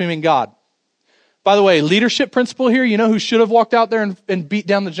blaspheming God. By the way, leadership principle here. You know who should have walked out there and beat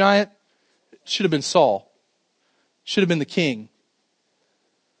down the giant? It should have been Saul. Should have been the king.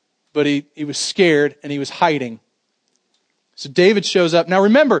 But he was scared and he was hiding. So David shows up. Now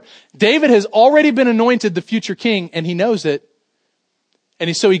remember, David has already been anointed the future king and he knows it.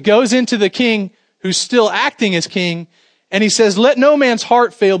 And so he goes into the king who's still acting as king and he says, let no man's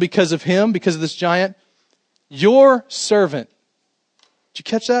heart fail because of him, because of this giant. Your servant. Did you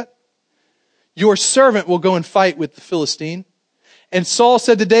catch that? Your servant will go and fight with the Philistine. And Saul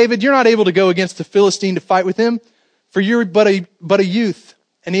said to David, you're not able to go against the Philistine to fight with him, for you're but a youth.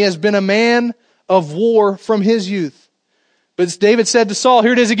 And he has been a man of war from his youth. But David said to Saul,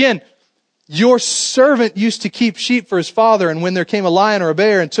 here it is again. Your servant used to keep sheep for his father. And when there came a lion or a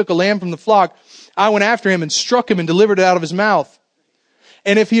bear and took a lamb from the flock, I went after him and struck him and delivered it out of his mouth.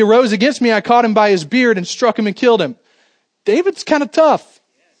 And if he arose against me, I caught him by his beard and struck him and killed him. David's kind of tough.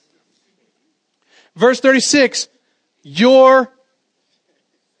 Verse 36,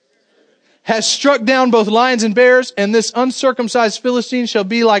 has struck down both lions and bears, and this uncircumcised Philistine shall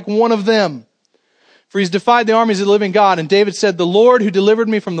be like one of them. For he's defied the armies of the living God. And David said, the Lord who delivered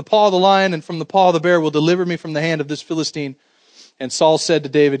me from the paw of the lion and from the paw of the bear will deliver me from the hand of this Philistine. And Saul said to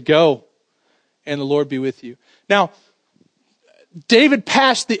David, go, and the Lord be with you. Now, David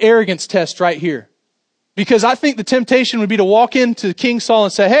passed the arrogance test right here. Because I think the temptation would be to walk into King Saul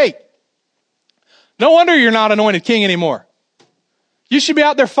and say, hey, no wonder you're not anointed king anymore. You should be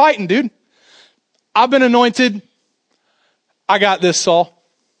out there fighting, dude. I've been anointed. I got this, Saul.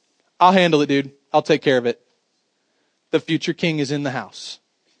 I'll handle it, dude. I'll take care of it. The future king is in the house.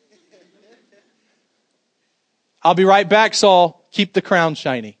 I'll be right back, Saul. Keep the crown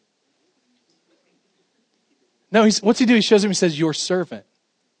shiny. No, what's he do? He shows him, he says, your servant.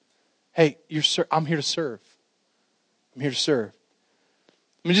 Hey, I'm here to serve. I'm here to serve.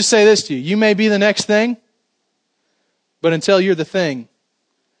 Let me just say this to you. You may be the next thing, but until you're the thing,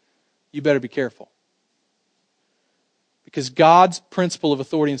 you better be careful. Because God's principle of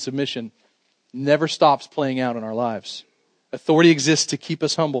authority and submission never stops playing out in our lives. Authority exists to keep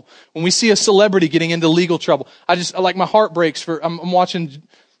us humble. When we see a celebrity getting into legal trouble, my heart breaks I'm watching,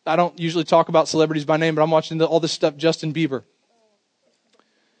 I don't usually talk about celebrities by name, but I'm watching all this stuff, Justin Bieber.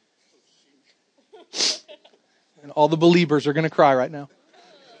 And all the believers are going to cry right now.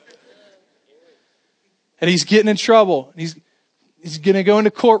 And he's getting in trouble. He's going to go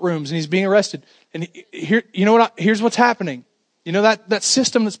into courtrooms and he's being arrested. And here's what's happening. You know, that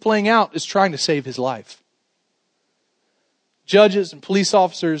system that's playing out is trying to save his life. Judges and police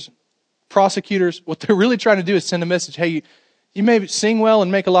officers, prosecutors, what they're really trying to do is send a message. Hey, you may sing well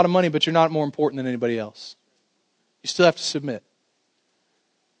and make a lot of money, but you're not more important than anybody else. You still have to submit.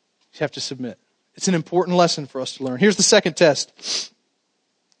 You have to submit. It's an important lesson for us to learn. Here's the second test.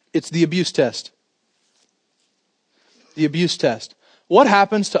 It's the abuse test. The abuse test. What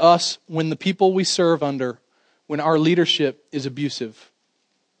happens to us when the people we serve under, when our leadership is abusive?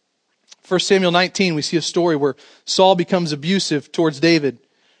 1 Samuel 19, we see a story where Saul becomes abusive towards David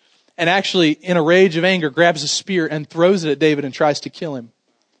and actually, in a rage of anger, grabs a spear and throws it at David and tries to kill him.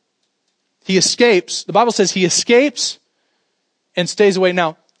 He escapes. The Bible says he escapes and stays away.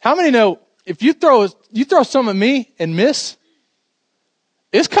 Now, how many know if you throw something at me and miss,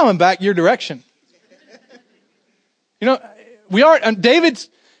 it's coming back your direction? You know,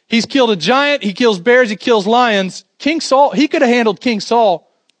 he's killed a giant, he kills bears, he kills lions. King Saul, he could have handled King Saul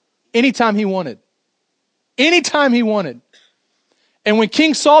anytime he wanted. Anytime he wanted. And when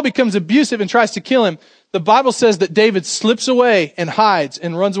King Saul becomes abusive and tries to kill him, the Bible says that David slips away and hides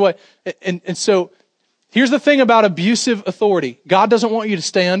and runs away. And so here's the thing about abusive authority. God doesn't want you to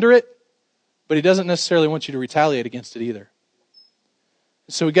stay under it, but he doesn't necessarily want you to retaliate against it either.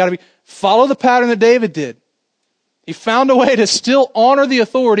 So we got to follow the pattern that David did. He found a way to still honor the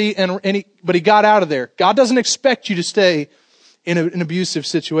authority, but he got out of there. God doesn't expect you to stay in an abusive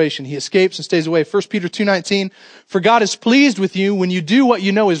situation. He escapes and stays away. 1 Peter 2:19, for God is pleased with you when you do what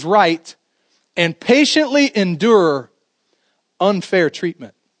you know is right and patiently endure unfair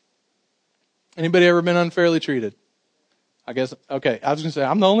treatment. Anybody ever been unfairly treated? I guess, okay, I was going to say,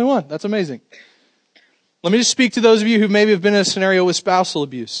 I'm the only one. That's amazing. Let me just speak to those of you who maybe have been in a scenario with spousal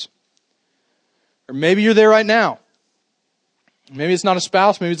abuse. Or maybe you're there right now. Maybe it's not a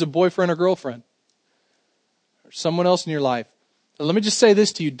spouse, maybe it's a boyfriend or girlfriend. Or someone else in your life. But let me just say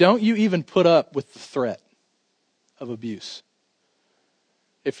this to you. Don't you even put up with the threat of abuse.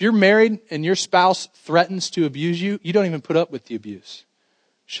 If you're married and your spouse threatens to abuse you, you don't even put up with the abuse.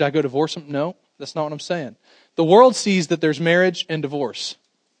 Should I go divorce them? No, that's not what I'm saying. The world sees that there's marriage and divorce.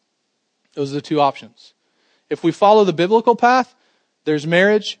 Those are the two options. If we follow the biblical path, there's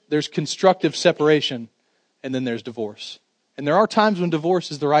marriage, there's constructive separation, and then there's divorce. And there are times when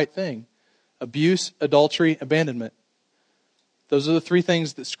divorce is the right thing. Abuse, adultery, abandonment. Those are the three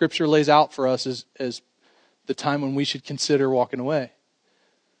things that Scripture lays out for us as the time when we should consider walking away.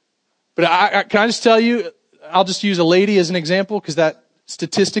 But can I just tell you, I'll just use a lady as an example, because that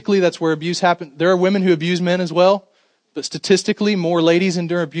statistically, that's where abuse happens. There are women who abuse men as well, but statistically, more ladies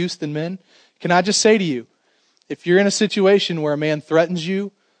endure abuse than men. Can I just say to you, if you're in a situation where a man threatens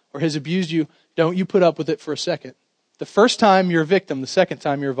you or has abused you, don't you put up with it for a second. The first time you're a victim, the second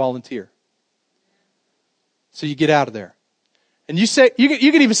time you're a volunteer. So you get out of there. And you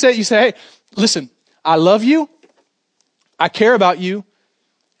can even say, hey, listen, I love you, I care about you,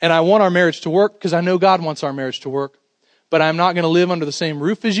 and I want our marriage to work because I know God wants our marriage to work. But I'm not going to live under the same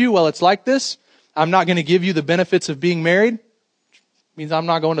roof as you while it's like this. I'm not going to give you the benefits of being married. Which means I'm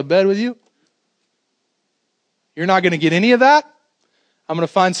not going to bed with you. You're not going to get any of that. I'm going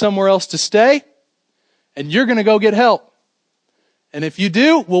to find somewhere else to stay. And you're going to go get help. And if you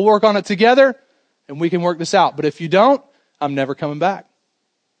do, we'll work on it together and we can work this out. But if you don't, I'm never coming back.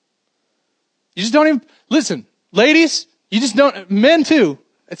 You just don't even, listen, ladies, you just don't, men too.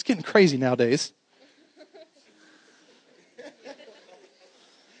 It's getting crazy nowadays.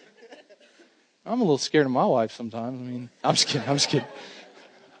 I'm a little scared of my wife sometimes. I mean, I'm just kidding.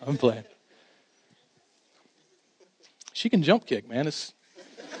 I'm playing. She can jump kick, man. It's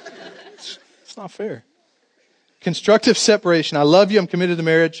not fair. Constructive separation. I love you. I'm committed to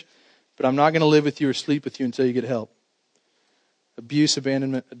marriage, but I'm not going to live with you or sleep with you until you get help. Abuse,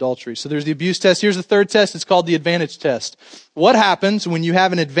 abandonment, adultery. So there's the abuse test. Here's the third test. It's called the advantage test. What happens when you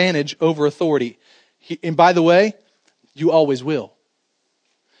have an advantage over authority? And by the way, you always will.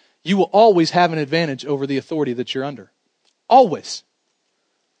 You will always have an advantage over the authority that you're under. Always.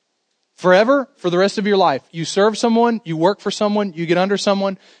 Forever, for the rest of your life. You serve someone, you work for someone, you get under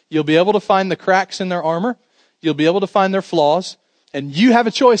someone, you'll be able to find the cracks in their armor, you'll be able to find their flaws, and you have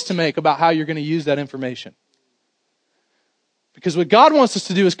a choice to make about how you're going to use that information. Because what God wants us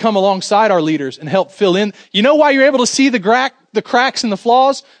to do is come alongside our leaders and help fill in. You know why you're able to see the cracks and the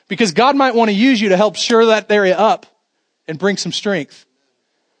flaws? Because God might want to use you to help shore that area up and bring some strength.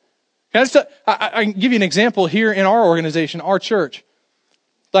 I can give you an example here in our organization, our church.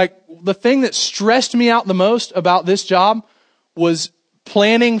 Like, the thing that stressed me out the most about this job was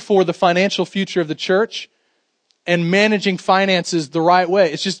planning for the financial future of the church and managing finances the right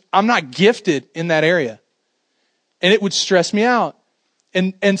way. It's just, I'm not gifted in that area. And it would stress me out.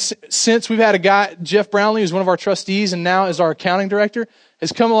 And since we've had a guy, Jeff Brownlee, who's one of our trustees and now is our accounting director,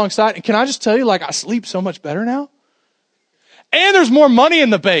 has come alongside. And can I just tell you, like, I sleep so much better now? And there's more money in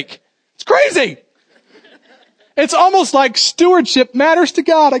the bank. It's crazy. It's almost like stewardship matters to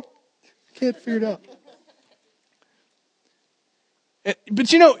God. I can't figure it out.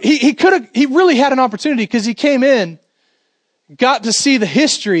 But you know, he really had an opportunity because he came in, got to see the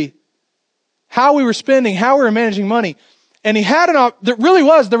history, how we were spending, how we were managing money. And he had there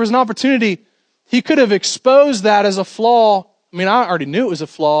was an opportunity. He could have exposed that as a flaw. I mean, I already knew it was a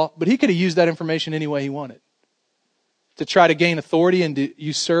flaw, but he could have used that information any way he wanted to try to gain authority and to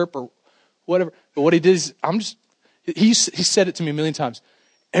usurp or whatever. But what he did is, he said it to me a million times.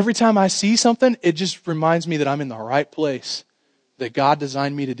 Every time I see something, it just reminds me that I'm in the right place, that God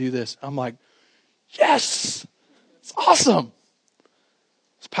designed me to do this. I'm like, yes, it's awesome.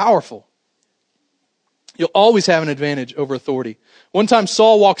 It's powerful. You'll always have an advantage over authority. One time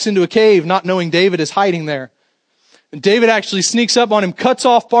Saul walks into a cave not knowing David is hiding there. And David actually sneaks up on him, cuts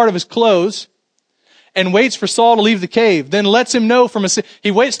off part of his clothes, and waits for Saul to leave the cave. Then lets him know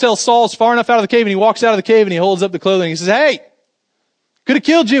he waits till Saul's far enough out of the cave, and he walks out of the cave and he holds up the clothing. He says, hey, could have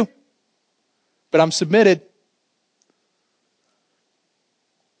killed you, but I'm submitted.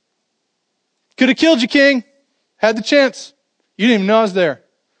 Could have killed you, king. Had the chance. You didn't even know I was there.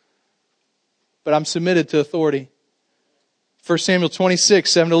 But I'm submitted to authority. 1 Samuel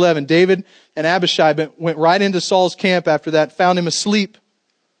 26, 7-11. David and Abishai went right into Saul's camp after that, found him asleep.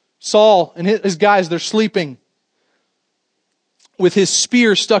 Saul and his guys, they're sleeping with his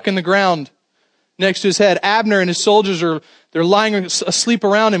spear stuck in the ground next to his head. Abner and his soldiers they're lying asleep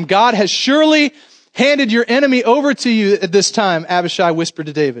around him. God has surely handed your enemy over to you at this time, Abishai whispered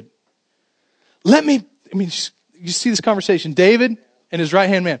to David. You see this conversation. David and his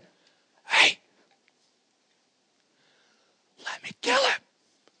right-hand man. Hey, let me kill him.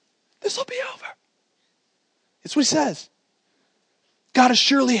 This will be over. It's what he says. God has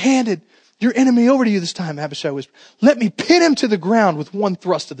surely handed your enemy over to you this time, Abishai whispered. Let me pin him to the ground with one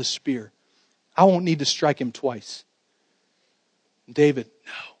thrust of the spear. I won't need to strike him twice. And David,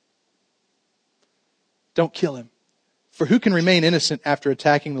 no. Don't kill him. For who can remain innocent after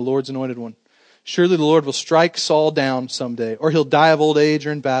attacking the Lord's anointed one? Surely the Lord will strike Saul down someday, or he'll die of old age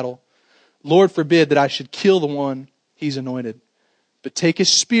or in battle. Lord forbid that I should kill the one he's anointed. But take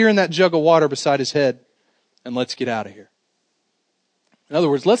his spear and that jug of water beside his head, and let's get out of here. In other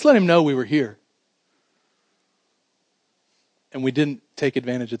words, let's let him know we were here. And we didn't take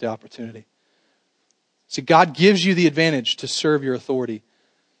advantage of the opportunity. See, God gives you the advantage to serve your authority,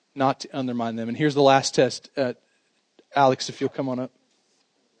 not to undermine them. And here's the last test. Alex, if you'll come on up.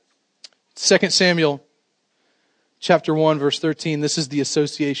 2 Samuel chapter 1, verse 13. This is the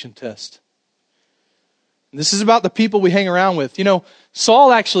association test. And this is about the people we hang around with. You know,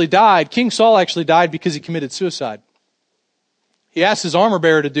 Saul actually died. King Saul actually died because he committed suicide. He asked his armor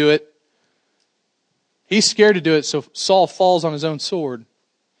bearer to do it. He's scared to do it, so Saul falls on his own sword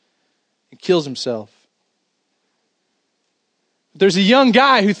and kills himself. There's a young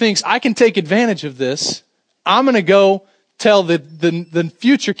guy who thinks, I can take advantage of this. I'm going to go tell the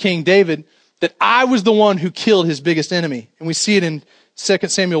future King David that I was the one who killed his biggest enemy. And we see it in 2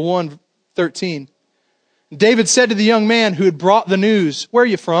 Samuel 1:13. David said to the young man who had brought the news, where are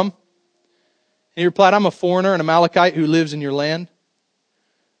you from? And he replied, I'm a foreigner, an Amalekite who lives in your land.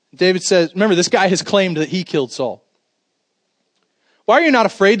 David says, remember, this guy has claimed that he killed Saul. Why are you not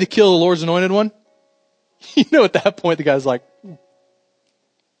afraid to kill the Lord's anointed one? You know, at that point, the guy's like,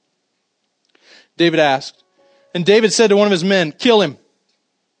 David asked. And David said to one of his men, kill him.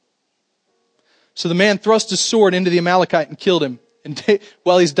 So the man thrust his sword into the Amalekite and killed him. And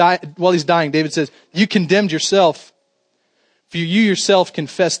while he's dying, David says, you condemned yourself. For you yourself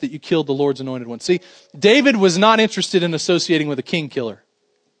confessed that you killed the Lord's anointed one. See, David was not interested in associating with a king killer.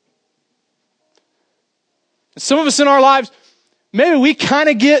 Some of us in our lives, maybe we kind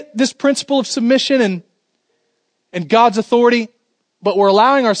of get this principle of submission and God's authority, but we're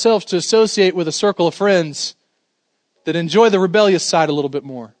allowing ourselves to associate with a circle of friends that enjoy the rebellious side a little bit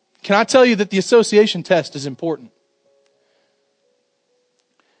more. Can I tell you that the association test is important?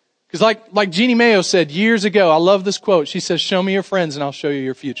 Because like Jeannie Mayo said years ago, I love this quote. She says, show me your friends and I'll show you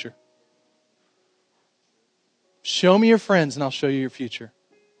your future. Show me your friends and I'll show you your future.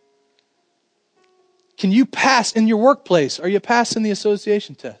 Can you pass in your workplace? Are you passing the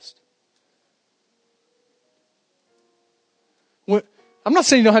association test? I'm not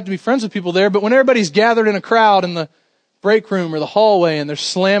saying you don't have to be friends with people there, but when everybody's gathered in a crowd in the break room or the hallway and they're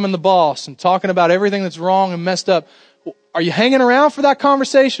slamming the boss and talking about everything that's wrong and messed up, are you hanging around for that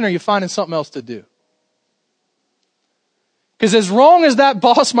conversation or are you finding something else to do? Because as wrong as that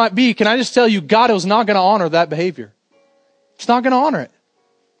boss might be, can I just tell you, God is not going to honor that behavior. He's not going to honor it.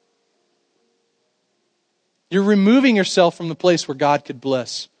 You're removing yourself from the place where God could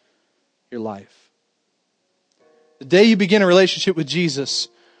bless your life. The day you begin a relationship with Jesus,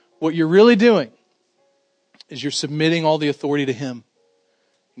 what you're really doing is you're submitting all the authority to Him.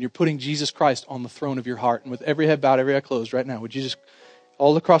 And you're putting Jesus Christ on the throne of your heart. And with every head bowed, every eye closed right now, would you just,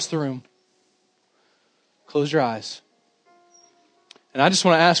 all across the room, close your eyes. And I just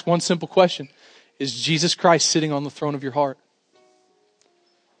want to ask one simple question. Is Jesus Christ sitting on the throne of your heart?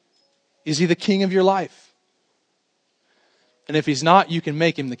 Is He the King of your life? And if He's not, you can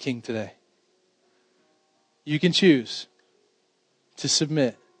make Him the King today. You can choose to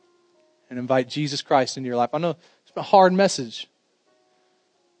submit and invite Jesus Christ into your life. I know it's a hard message.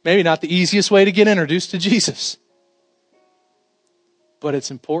 Maybe not the easiest way to get introduced to Jesus. But it's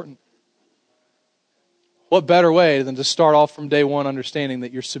important. What better way than to start off from day one understanding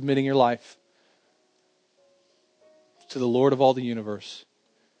that you're submitting your life to the Lord of all the universe.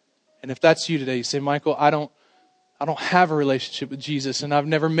 And if that's you today, you say, Michael, I don't have a relationship with Jesus and I've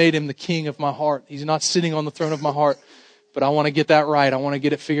never made Him the King of my heart. He's not sitting on the throne of my heart, but I want to get that right. I want to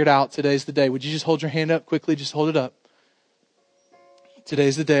get it figured out. Today's the day. Would you just hold your hand up quickly? Just hold it up.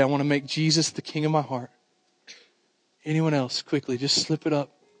 Today's the day I want to make Jesus the King of my heart. Anyone else? Quickly, just slip it up.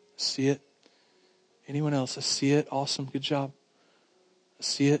 See it. Anyone else? I see it. Awesome. Good job. I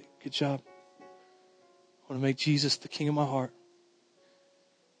see it. Good job. I want to make Jesus the King of my heart.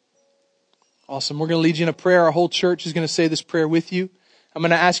 Awesome. We're going to lead you in a prayer. Our whole church is going to say this prayer with you. I'm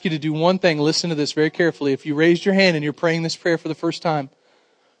going to ask you to do one thing. Listen to this very carefully. If you raised your hand and you're praying this prayer for the first time,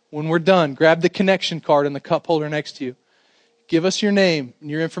 when we're done, grab the connection card in the cup holder next to you. Give us your name and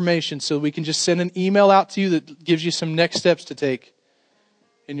your information so we can just send an email out to you that gives you some next steps to take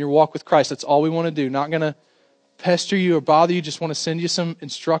in your walk with Christ. That's all we want to do. Not going to pester you or bother you. Just want to send you some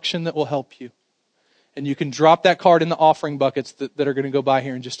instruction that will help you. And you can drop that card in the offering buckets that are going to go by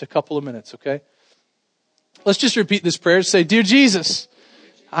here in just a couple of minutes, okay? Let's just repeat this prayer. Say, Dear Jesus,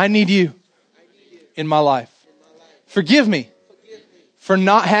 I need you in my life. Forgive me for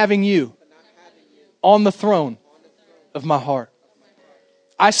not having you on the throne of my heart.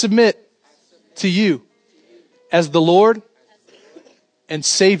 I submit to you as the Lord and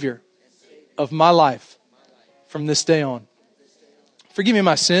Savior of my life from this day on. Forgive me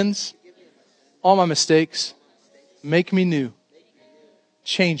my sins, all my mistakes. Make me new.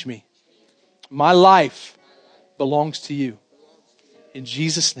 Change me. My life belongs to you. In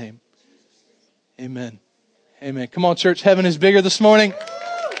Jesus' name, amen. Amen. Come on, church. Heaven is bigger this morning.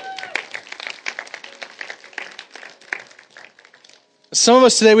 Some of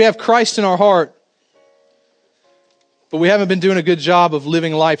us today, we have Christ in our heart, but we haven't been doing a good job of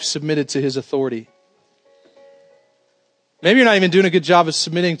living life submitted to His authority. Maybe you're not even doing a good job of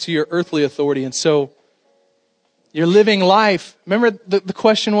submitting to your earthly authority, and so you're living life. Remember, the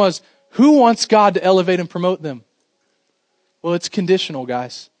question was, who wants God to elevate and promote them? Well, it's conditional,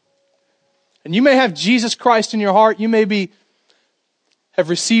 guys. And you may have Jesus Christ in your heart. You may have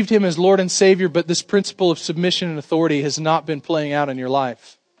received Him as Lord and Savior, but this principle of submission and authority has not been playing out in your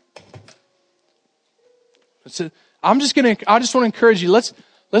life. So I just want to encourage you. Let's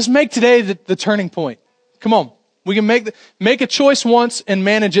make today the turning point. Come on. We can make a choice once and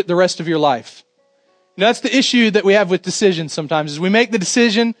manage it the rest of your life. That's the issue that we have with decisions sometimes, is we make the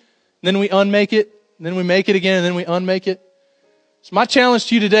decision, then we unmake it, then we make it again, and then we unmake it. So my challenge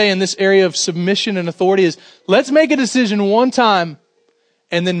to you today in this area of submission and authority is, let's make a decision one time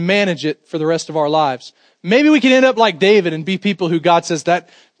and then manage it for the rest of our lives. Maybe we can end up like David and be people who God says,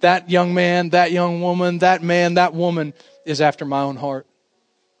 that young man, that young woman, that man, that woman is after my own heart.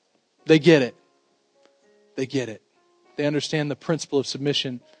 They get it. They get it. They understand the principle of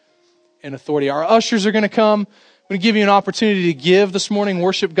submission and authority. Our ushers are going to come. I'm going to give you an opportunity to give this morning,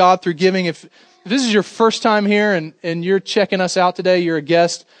 worship God through giving. If this is your first time here and you're checking us out today, you're a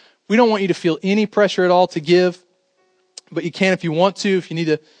guest, we don't want you to feel any pressure at all to give, but you can if you want to. If you need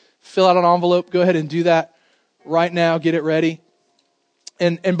to fill out an envelope, go ahead and do that right now. Get it ready.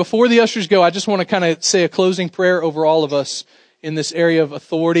 And before the ushers go, I just want to kind of say a closing prayer over all of us in this area of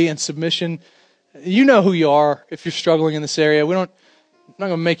authority and submission. You know who you are if you're struggling in this area. I'm not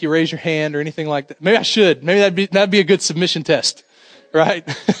going to make you raise your hand or anything like that. Maybe I should. Maybe that'd be a good submission test, right?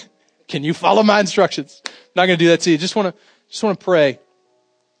 Can you follow my instructions? I'm not going to do that to you. Just want to pray.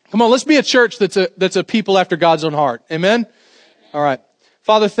 Come on, let's be a church that's a people after God's own heart. Amen? All right.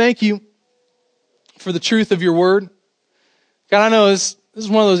 Father, thank you for the truth of your word. God, I know this is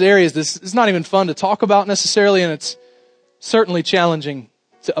one of those areas that's not even fun to talk about necessarily, and it's certainly challenging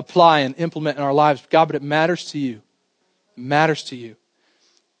to apply and implement in our lives. God, but it matters to you. It matters to you.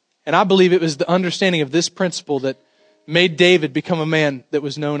 And I believe it was the understanding of this principle that made David become a man that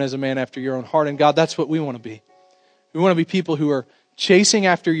was known as a man after your own heart. And God, that's what we want to be. We want to be people who are chasing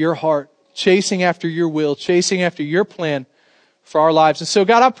after your heart, chasing after your will, chasing after your plan for our lives. And so,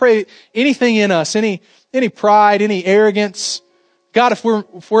 God, I pray anything in us, any pride, any arrogance, God, if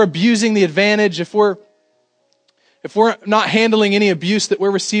we're abusing the advantage, if we're not handling any abuse that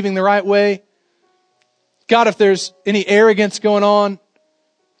we're receiving the right way, God, if there's any arrogance going on,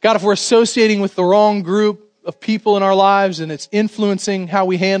 God, if we're associating with the wrong group of people in our lives and it's influencing how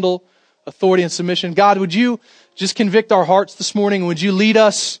we handle authority and submission, God, would you just convict our hearts this morning? Would you lead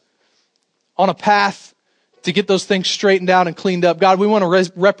us on a path to get those things straightened out and cleaned up? God, we want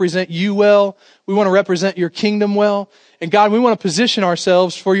to represent you well. We want to represent your kingdom well. And God, we want to position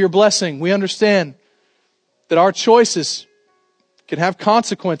ourselves for your blessing. We understand that our choices can have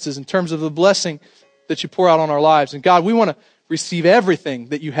consequences in terms of the blessing that you pour out on our lives. And God, we want to receive everything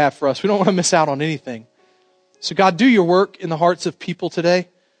that you have for us. We don't want to miss out on anything. So God, do your work in the hearts of people today.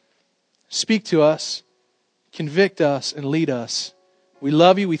 Speak to us, convict us, and lead us. We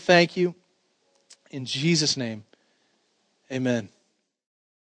love you. We thank you. In Jesus' name, amen.